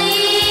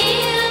உன்னையே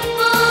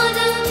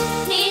எப்போதும்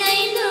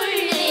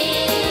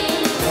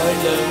நினைந்துள்ளேன்.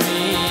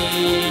 வளமே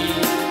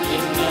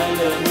என்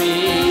நலமே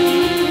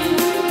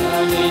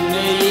நான்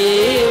என்னையே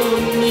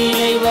உன்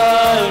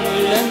நினைவால்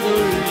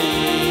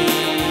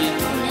இழந்துள்ளேன்.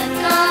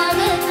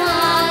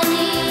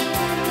 உனக்காகத்தானே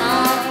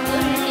நான்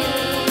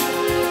துள்ளேன்,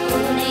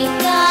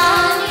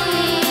 உன்னைத்தானே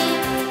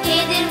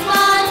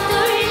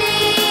எதிர்பார்த்துள்ளேன்.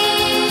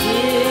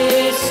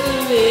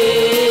 இயேசுவே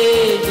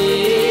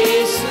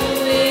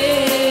இயேசுவே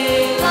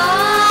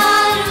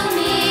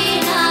வாருமே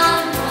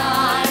நான்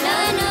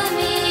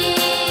வாழணுமே.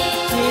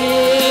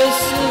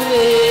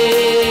 இயேசுவே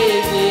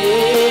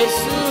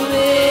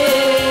இயேசுவே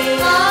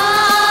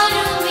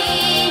வாருமே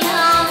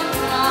நான்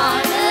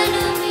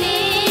வாழணுமே.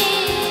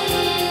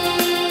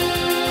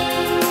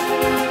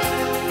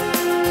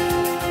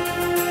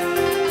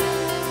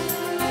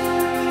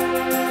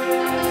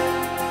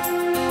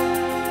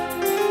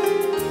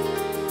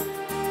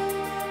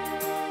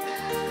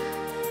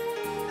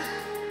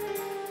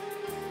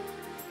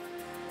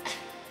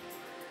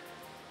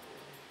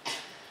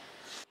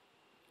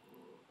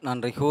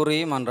 நன்றி கூறி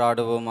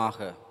மன்றாடுவோமாக.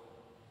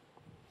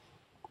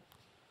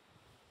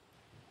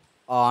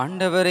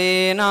 ஆண்டவரே,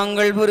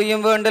 நாங்கள்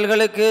புரியும்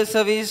வேண்டல்களுக்கு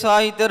செவி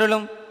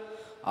சாய்த்தருளும்.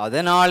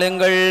 அதனால்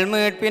எங்கள்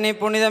மீட்பினை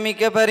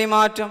புனிதமிக்க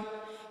பரிமாற்றம்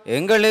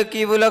எங்களுக்கு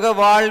இவ்வுலக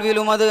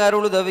வாழ்வில் உமது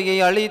அருளுதவியை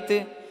அளித்து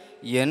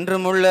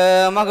என்றுமுள்ள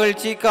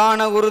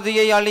மகிழ்ச்சிக்கான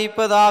உறுதியை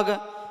அளிப்பதாக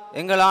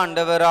எங்கள்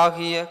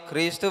ஆண்டவராகிய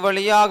கிறிஸ்து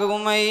வழியாக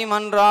உம்மை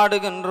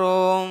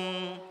மன்றாடுகின்றோம்.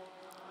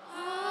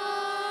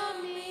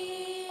 ஆமென்.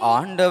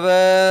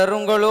 ஆண்டவர்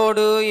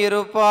உங்களோடு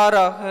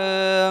இருப்பாராக.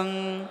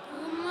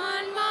 உம்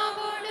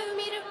ஆன்மாவோடும்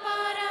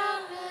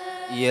இருப்பாராக.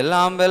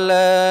 எல்லாம் வல்ல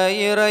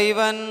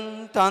இறைவன்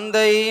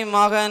தந்தை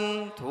மகன்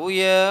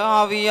தூய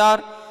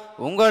ஆவியார்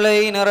உங்களை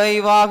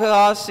நிறைவாக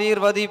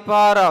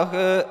ஆசீர்வதிப்பாராக.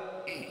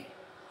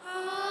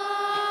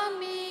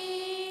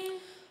 ஆமென்.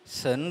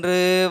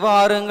 சென்று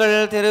வாருங்கள்,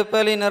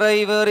 திருப்பலி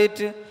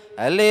நிறைவேறிற்று.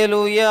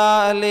 அல்லேலூயா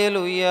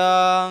அல்லேலூயா.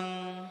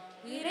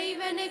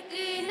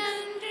 இறைவனுக்கு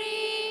நன்றி.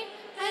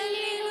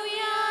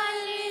 அல்லேலூயா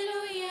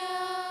அல்லேலூயா.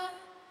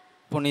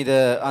 புனித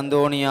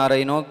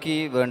அந்தோணியாரை நோக்கி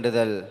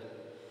வேண்டுதல்.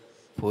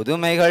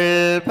 புதுமைகள்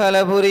பல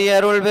புரிய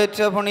அருள்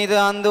பெற்ற புனித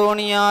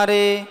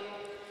அந்தோணியாரே,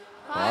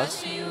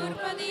 ஆசியூர்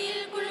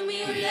பதியில்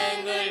குழுமியுள்ள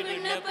எங்கள்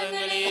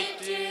விண்ணப்பங்களை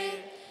ஏற்று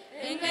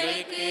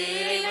எங்களுக்கு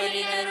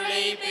இறைவனின்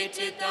அருளை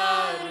பெற்றுத்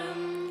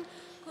தாரும்.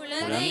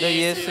 குழந்தை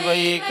இயேசுவை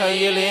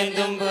கையில்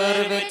ஏந்தும்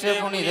பேறு பெற்ற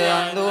புனித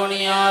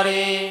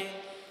அந்தோணியாரே,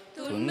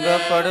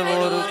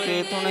 துன்பப்படுவோருக்கு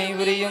துணை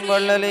புரியும்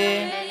வள்ளலே,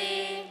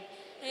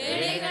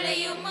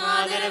 ஏழைகளையும்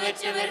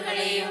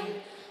ஆதரவற்றவர்களையும்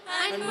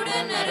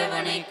அன்புடன்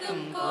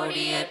அரவணைக்கும்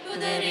கோடி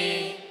அற்புதரே,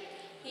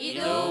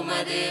 இதோ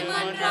உமது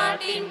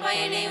மன்றாட்டின்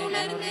பயனை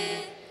உணர்ந்து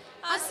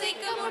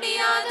அசைக்க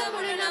முடியாத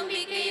முழு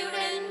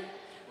நம்பிக்கையுடன்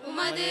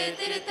உமது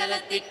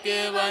திருத்தலத்திற்கு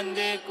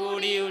வந்து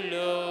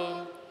கூடியுள்ளோம்.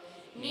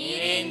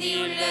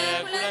 நீரேந்தியுள்ள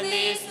குழந்தை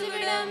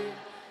இயேசுவிடம்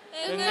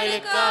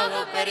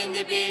எங்களுக்காக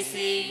பரிந்து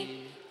பேசி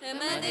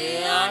எமது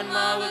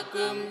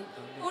ஆன்மாவுக்கும்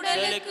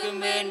உடலுக்கும்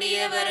வேண்டிய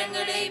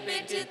வரங்களை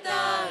பெற்றுத்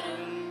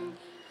தாரும்.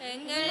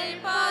 எங்கள்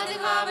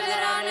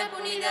பாதுகாவலரான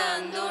புனித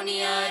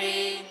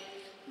அந்தோணியாரே,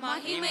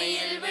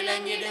 மகிமையில்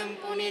விளங்கிடும்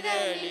புனித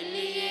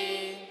லில்லியே,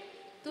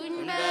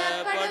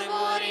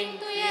 துன்பப்படுவோரின்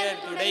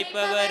துயர்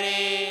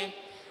துடைப்பவரே,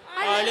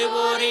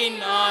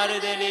 அழுவோரின்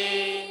ஆறுதலே,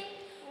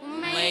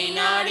 உம்மை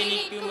நாடி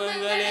நிற்கும்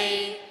எங்களை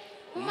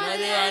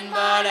உமது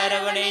அன்பால்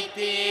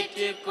அரவணைத்து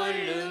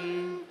ஏற்றுக்கொள்ளும்.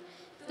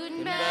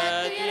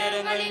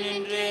 துன்பத்திலிருந்து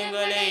நின்று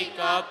எங்களை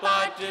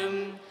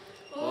காப்பாற்றும்.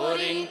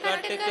 போரின்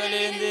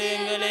கட்டுக்களிலிருந்து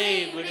எங்களை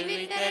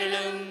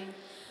விடுவித்தருளும்.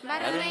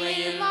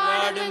 வறுமையில்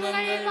வாடும்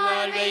எங்கள்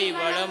வாழ்வை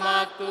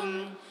வளமாக்கும்.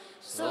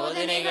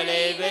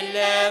 சோதனைகளை வெல்ல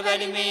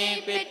வலிமை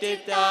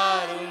பெற்றுத்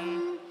தாரும்.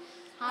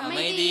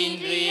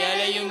 அமைதியின்றி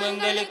அலையும்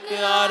எங்களுக்கு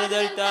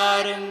ஆறுதல்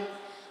தாரும்.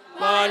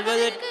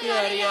 வாழ்வதற்கு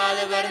அறியாத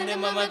வருந்து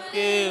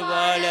மமக்கு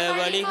வாழ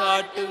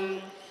வழிகாட்டும்.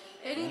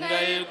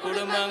 எங்கள்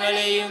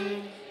குடும்பங்களையும்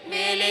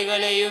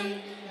வேலைகளையும்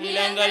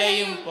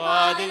நிலங்களையும்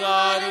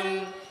பாதுகாரும்.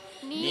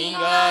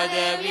 நீங்காத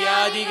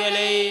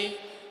வியாதிகளை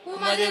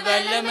உமது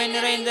வல்லமை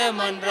நிறைந்த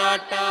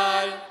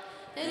மன்றாட்டால்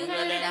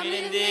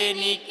எங்களிடமிருந்து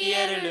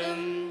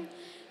நீக்கியருளும்.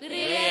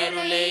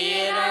 இறையருளை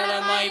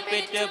ஏராளமாய்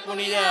பெற்ற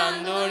புனித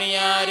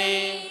அந்தோணியாரே,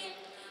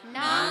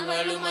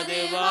 நாங்கள் உமது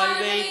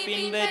வாழ்வை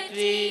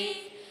பின்பற்றி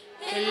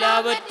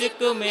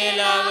எல்லாவற்றுக்கும்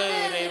மேலாக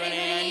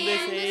இறைவனை அன்பு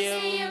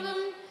செய்யவும்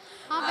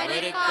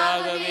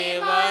அவருக்காகவே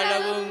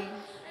வாழவும்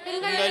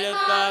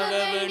எங்களுக்காக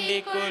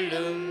வேண்டிக்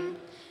கொள்ளும்.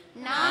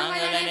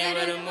 நாங்கள்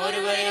அனைவரும்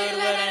ஒருவரை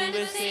ஒருவர்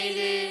அன்பு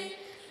செய்து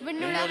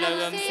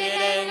விண்ணுலகம் சேர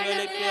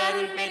எங்களுக்கு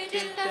அருள்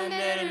பெற்று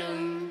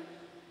தந்தருளும்.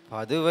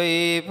 பதுவை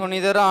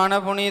புனிதரான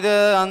புனித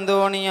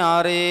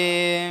அந்தோணியாரே,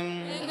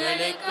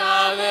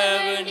 எங்களுக்காக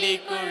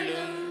வேண்டிக்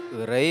கொள்ளும்.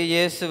 இறை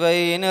இயேசுவை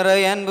நிறை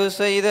அன்பு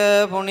செய்த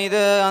புனித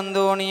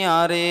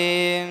அந்தோணியாரே,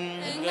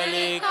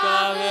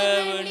 எங்களுக்காக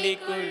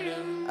வேண்டிக்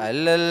கொள்ளும்.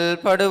 அல்லல்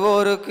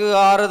படுவோருக்கு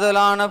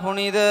ஆறுதலான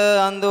புனித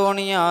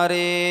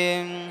அந்தோணியாரே,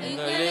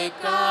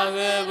 எங்களுக்காக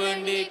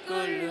வேண்டிக்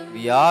கொள்ளும்.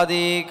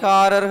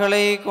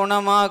 வியாதிக்காரர்களை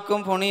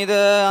குணமாக்கும் புனித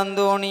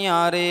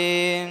அந்தோணியாரே,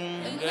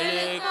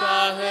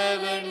 எங்களுக்காக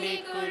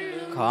வேண்டிக்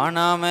கொள்ளும்.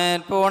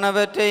 காணாமற்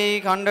போனவற்றை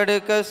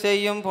கண்டெடுக்க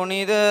செய்யும்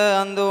புனித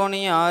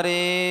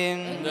அந்தோணியாரே,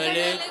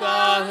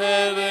 எங்களுக்காக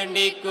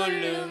வேண்டிக்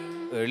கொள்ளும்.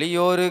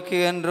 எளியோருக்கு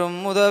என்றும்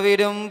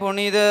உதவிடும்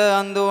புனித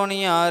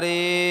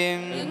அந்தோணியாரே,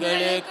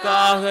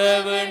 எங்களுக்காக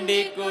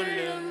வேண்டிக்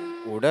கொள்ளும்.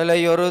 உடலை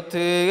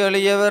ஒருத்து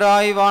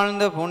எளியவராய்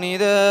வாழ்ந்த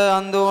புனித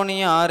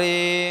அந்தோணியாரே,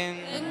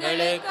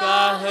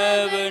 எங்களுக்காக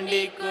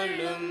வேண்டிக்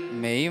கொள்ளும்.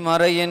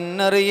 மெய்மறையின்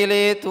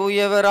நெறியிலே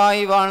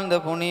தூயவராய் வாழ்ந்த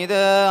புனித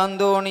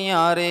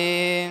அந்தோணியாரே,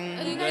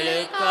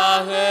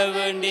 எங்களுக்காக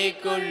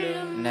வேண்டிக்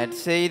கொள்ளும்.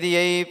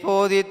 நற்செய்தியை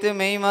போதித்து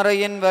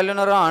மெய்மறையின்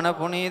வல்லுனரான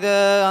புனித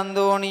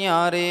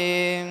அந்தோணியாரே,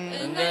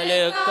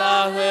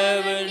 எங்களுக்காக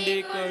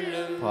வேண்டிக்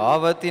கொள்ளும்.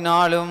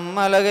 பாவத்தினாலும்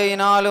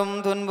அலகையினாலும்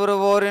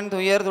துன்புறுவோரின்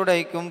துயர்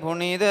துடைக்கும்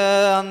புனித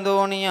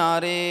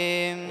அந்தோணியாரே,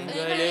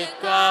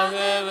 எங்களுக்காக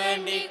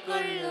வேண்டிக்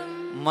கொள்ளும்.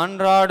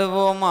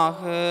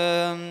 மன்றாடுவோமாக.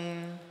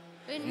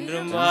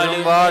 இன்றும்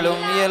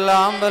வாழும்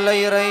எல்லாம் வல்ல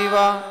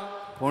இறைவா,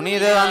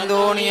 புனித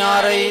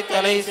அந்தோணியாரை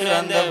தலை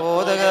சிறந்த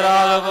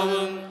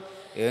போதகராகவும்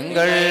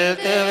எங்கள்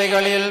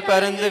தேவைகளில்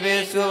பரிந்து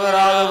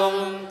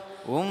பேசுவராகவும்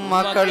உம்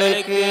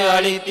மக்களுக்கு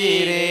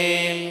அளித்தீரே.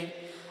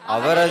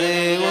 அவரது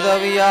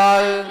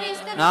உதவியால்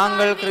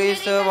நாங்கள்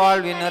கிறிஸ்தவ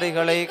வாழ்வின்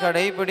நெறிகளை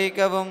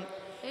கடைபிடிக்கவும்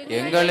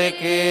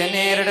எங்களுக்கு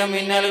நேரிடும்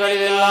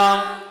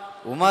இன்னல்களிலெல்லாம்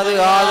உமது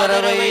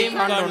ஆதரவை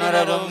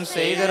கண்டுணரவும்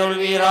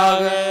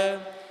செய்தருள்வீராக.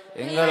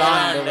 எங்கள்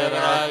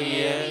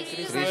ஆண்டவராகிய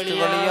கிறிஸ்து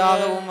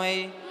வழியாக உம்மை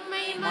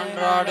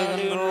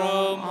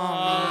மன்றாடுகின்றோம்.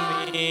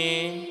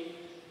 ஆமென்.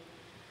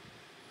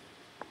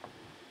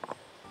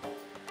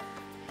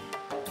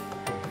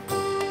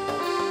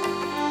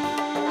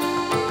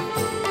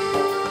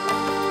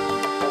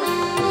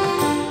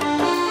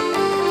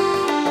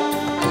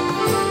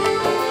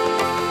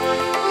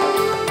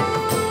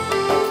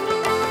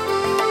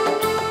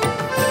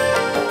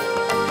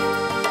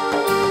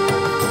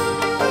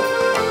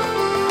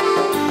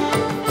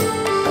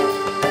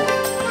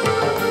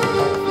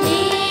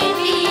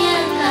 நீட்டிய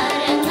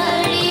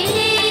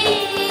கரங்களிலே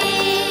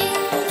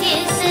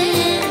இயேசு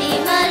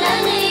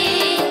விமலனை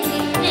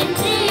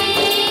நின்றே.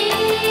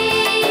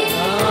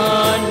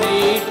 நான்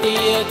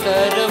நீட்டிய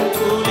கரம்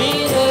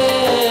குளிர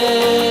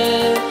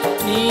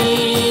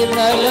நீர்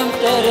நலம்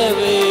தர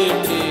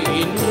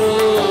வேண்டுகின்றோ.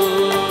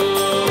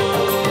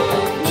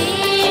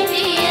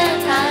 நீட்டிய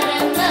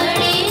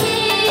கரங்களிலே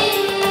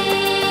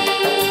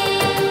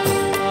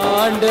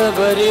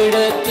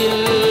ஆண்டவரிடத்தில்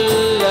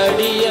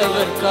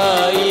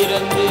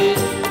அடியவர்க்காயிருந்து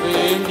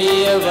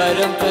வேண்டிய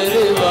வரம்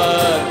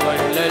பெறுவார்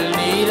வள்ளல்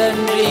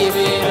நீரன்றி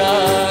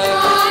வேறார்.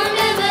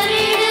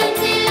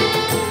 ஆண்டவரிடத்தில்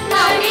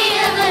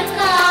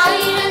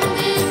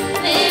அடியவர்க்காயிருந்து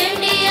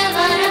வேண்டிய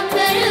வரம்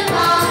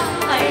பெறுவார்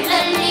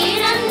வள்ளல்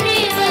நீரன்றி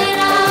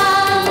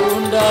வேறார்.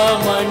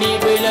 மணி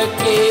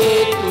விளக்கே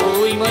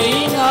தூய்மை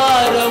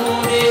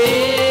நாரமுதே.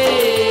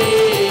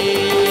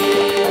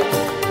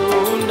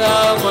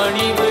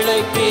 மணி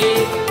விளக்கே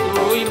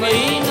தூய்மை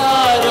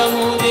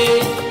நாரமுதே.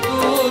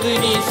 தூது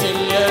நீ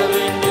செல்ல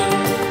வேண்டும்,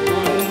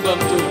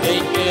 துன்பம்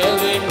துடைக்க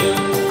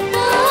வேண்டும்.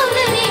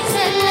 தூது நீ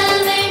செல்ல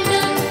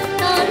வேண்டும்,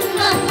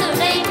 துன்பம்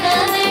துடைக்க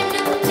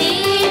வேண்டும்.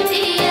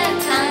 நீட்டிய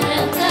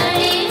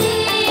கரங்களிலே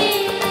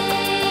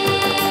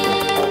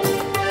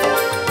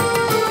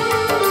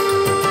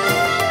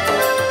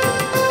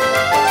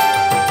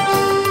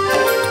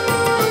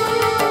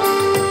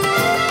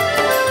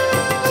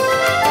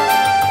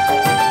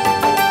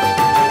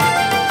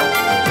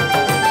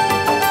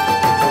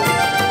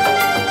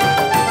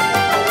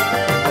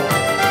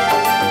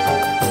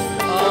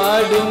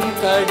ஆடும்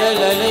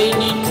கடலலை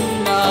நின்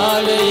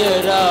ஆலய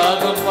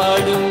ராகம்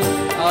பாடும்.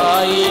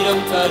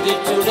 ஆயிரம்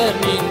கதிர்ச்சுடர்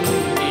நின்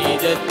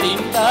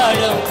கீதத்தின்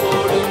தாளம்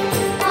போடும்.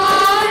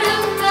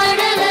 ஆடும்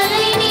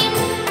கடலலை நின்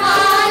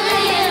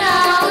ஆலய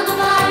ராகம்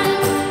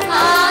பாடும்.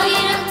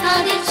 ஆயிரம்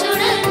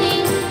கதிர்ச்சுடர்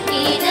நின்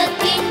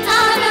கீதத்தின்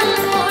தாளம்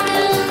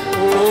போடும்.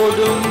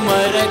 ஓடும்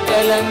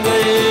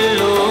மரக்கலங்கள்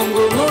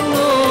ஓங்கும்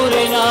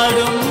முன்னூரை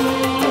நாடும்.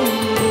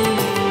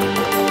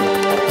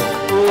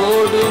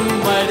 ஓடும்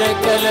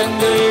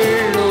மரக்கலங்கள்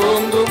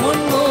ஓங்கும்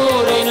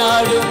முன்னூரை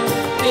நாடும்.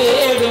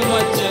 தேடும்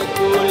அச்ச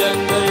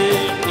கூலங்கள்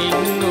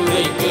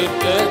நின்னுரை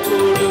கேட்க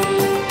கூடும்.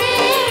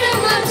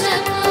 தேடும் அச்ச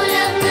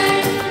கூலங்கள்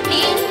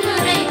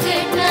நின்னுரை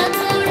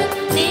கேட்கக்கூடும்.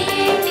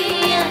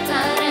 நீட்டிய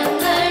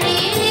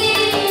கரங்களிலே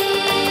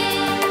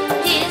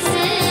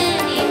இயேசு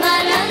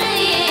விமலனை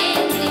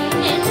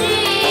நின்றே.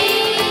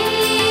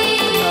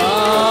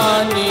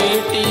 நான்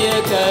நீட்டிய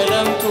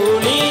கரம்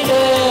குளிர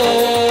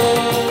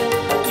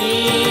நீ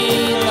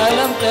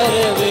நலம் தர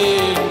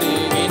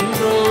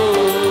வேண்டுகின்றோ.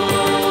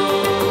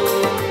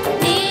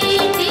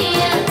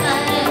 நீட்டிய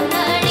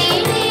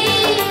கரங்களிலே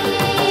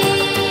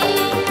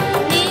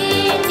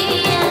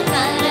நீட்டிய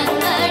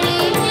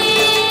கரங்களிலே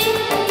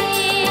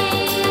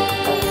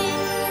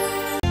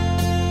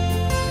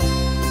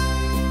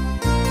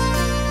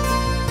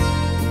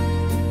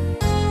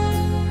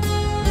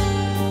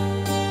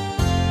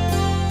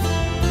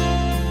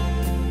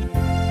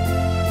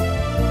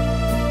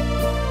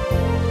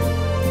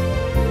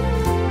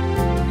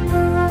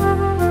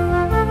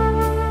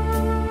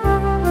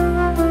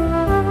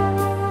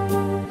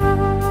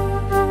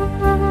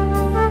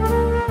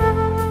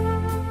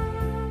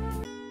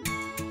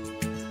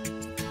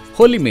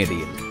ஹோலி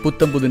மேடையில்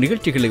புத்தம்புது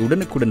நிகழ்ச்சிகளை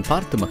உடனுக்குடன்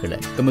பார்த்து மகிழ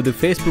எமது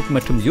ஃபேஸ்புக்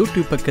மற்றும்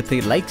யூடியூப் பக்கத்தை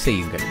லைக்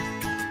செய்யுங்கள்.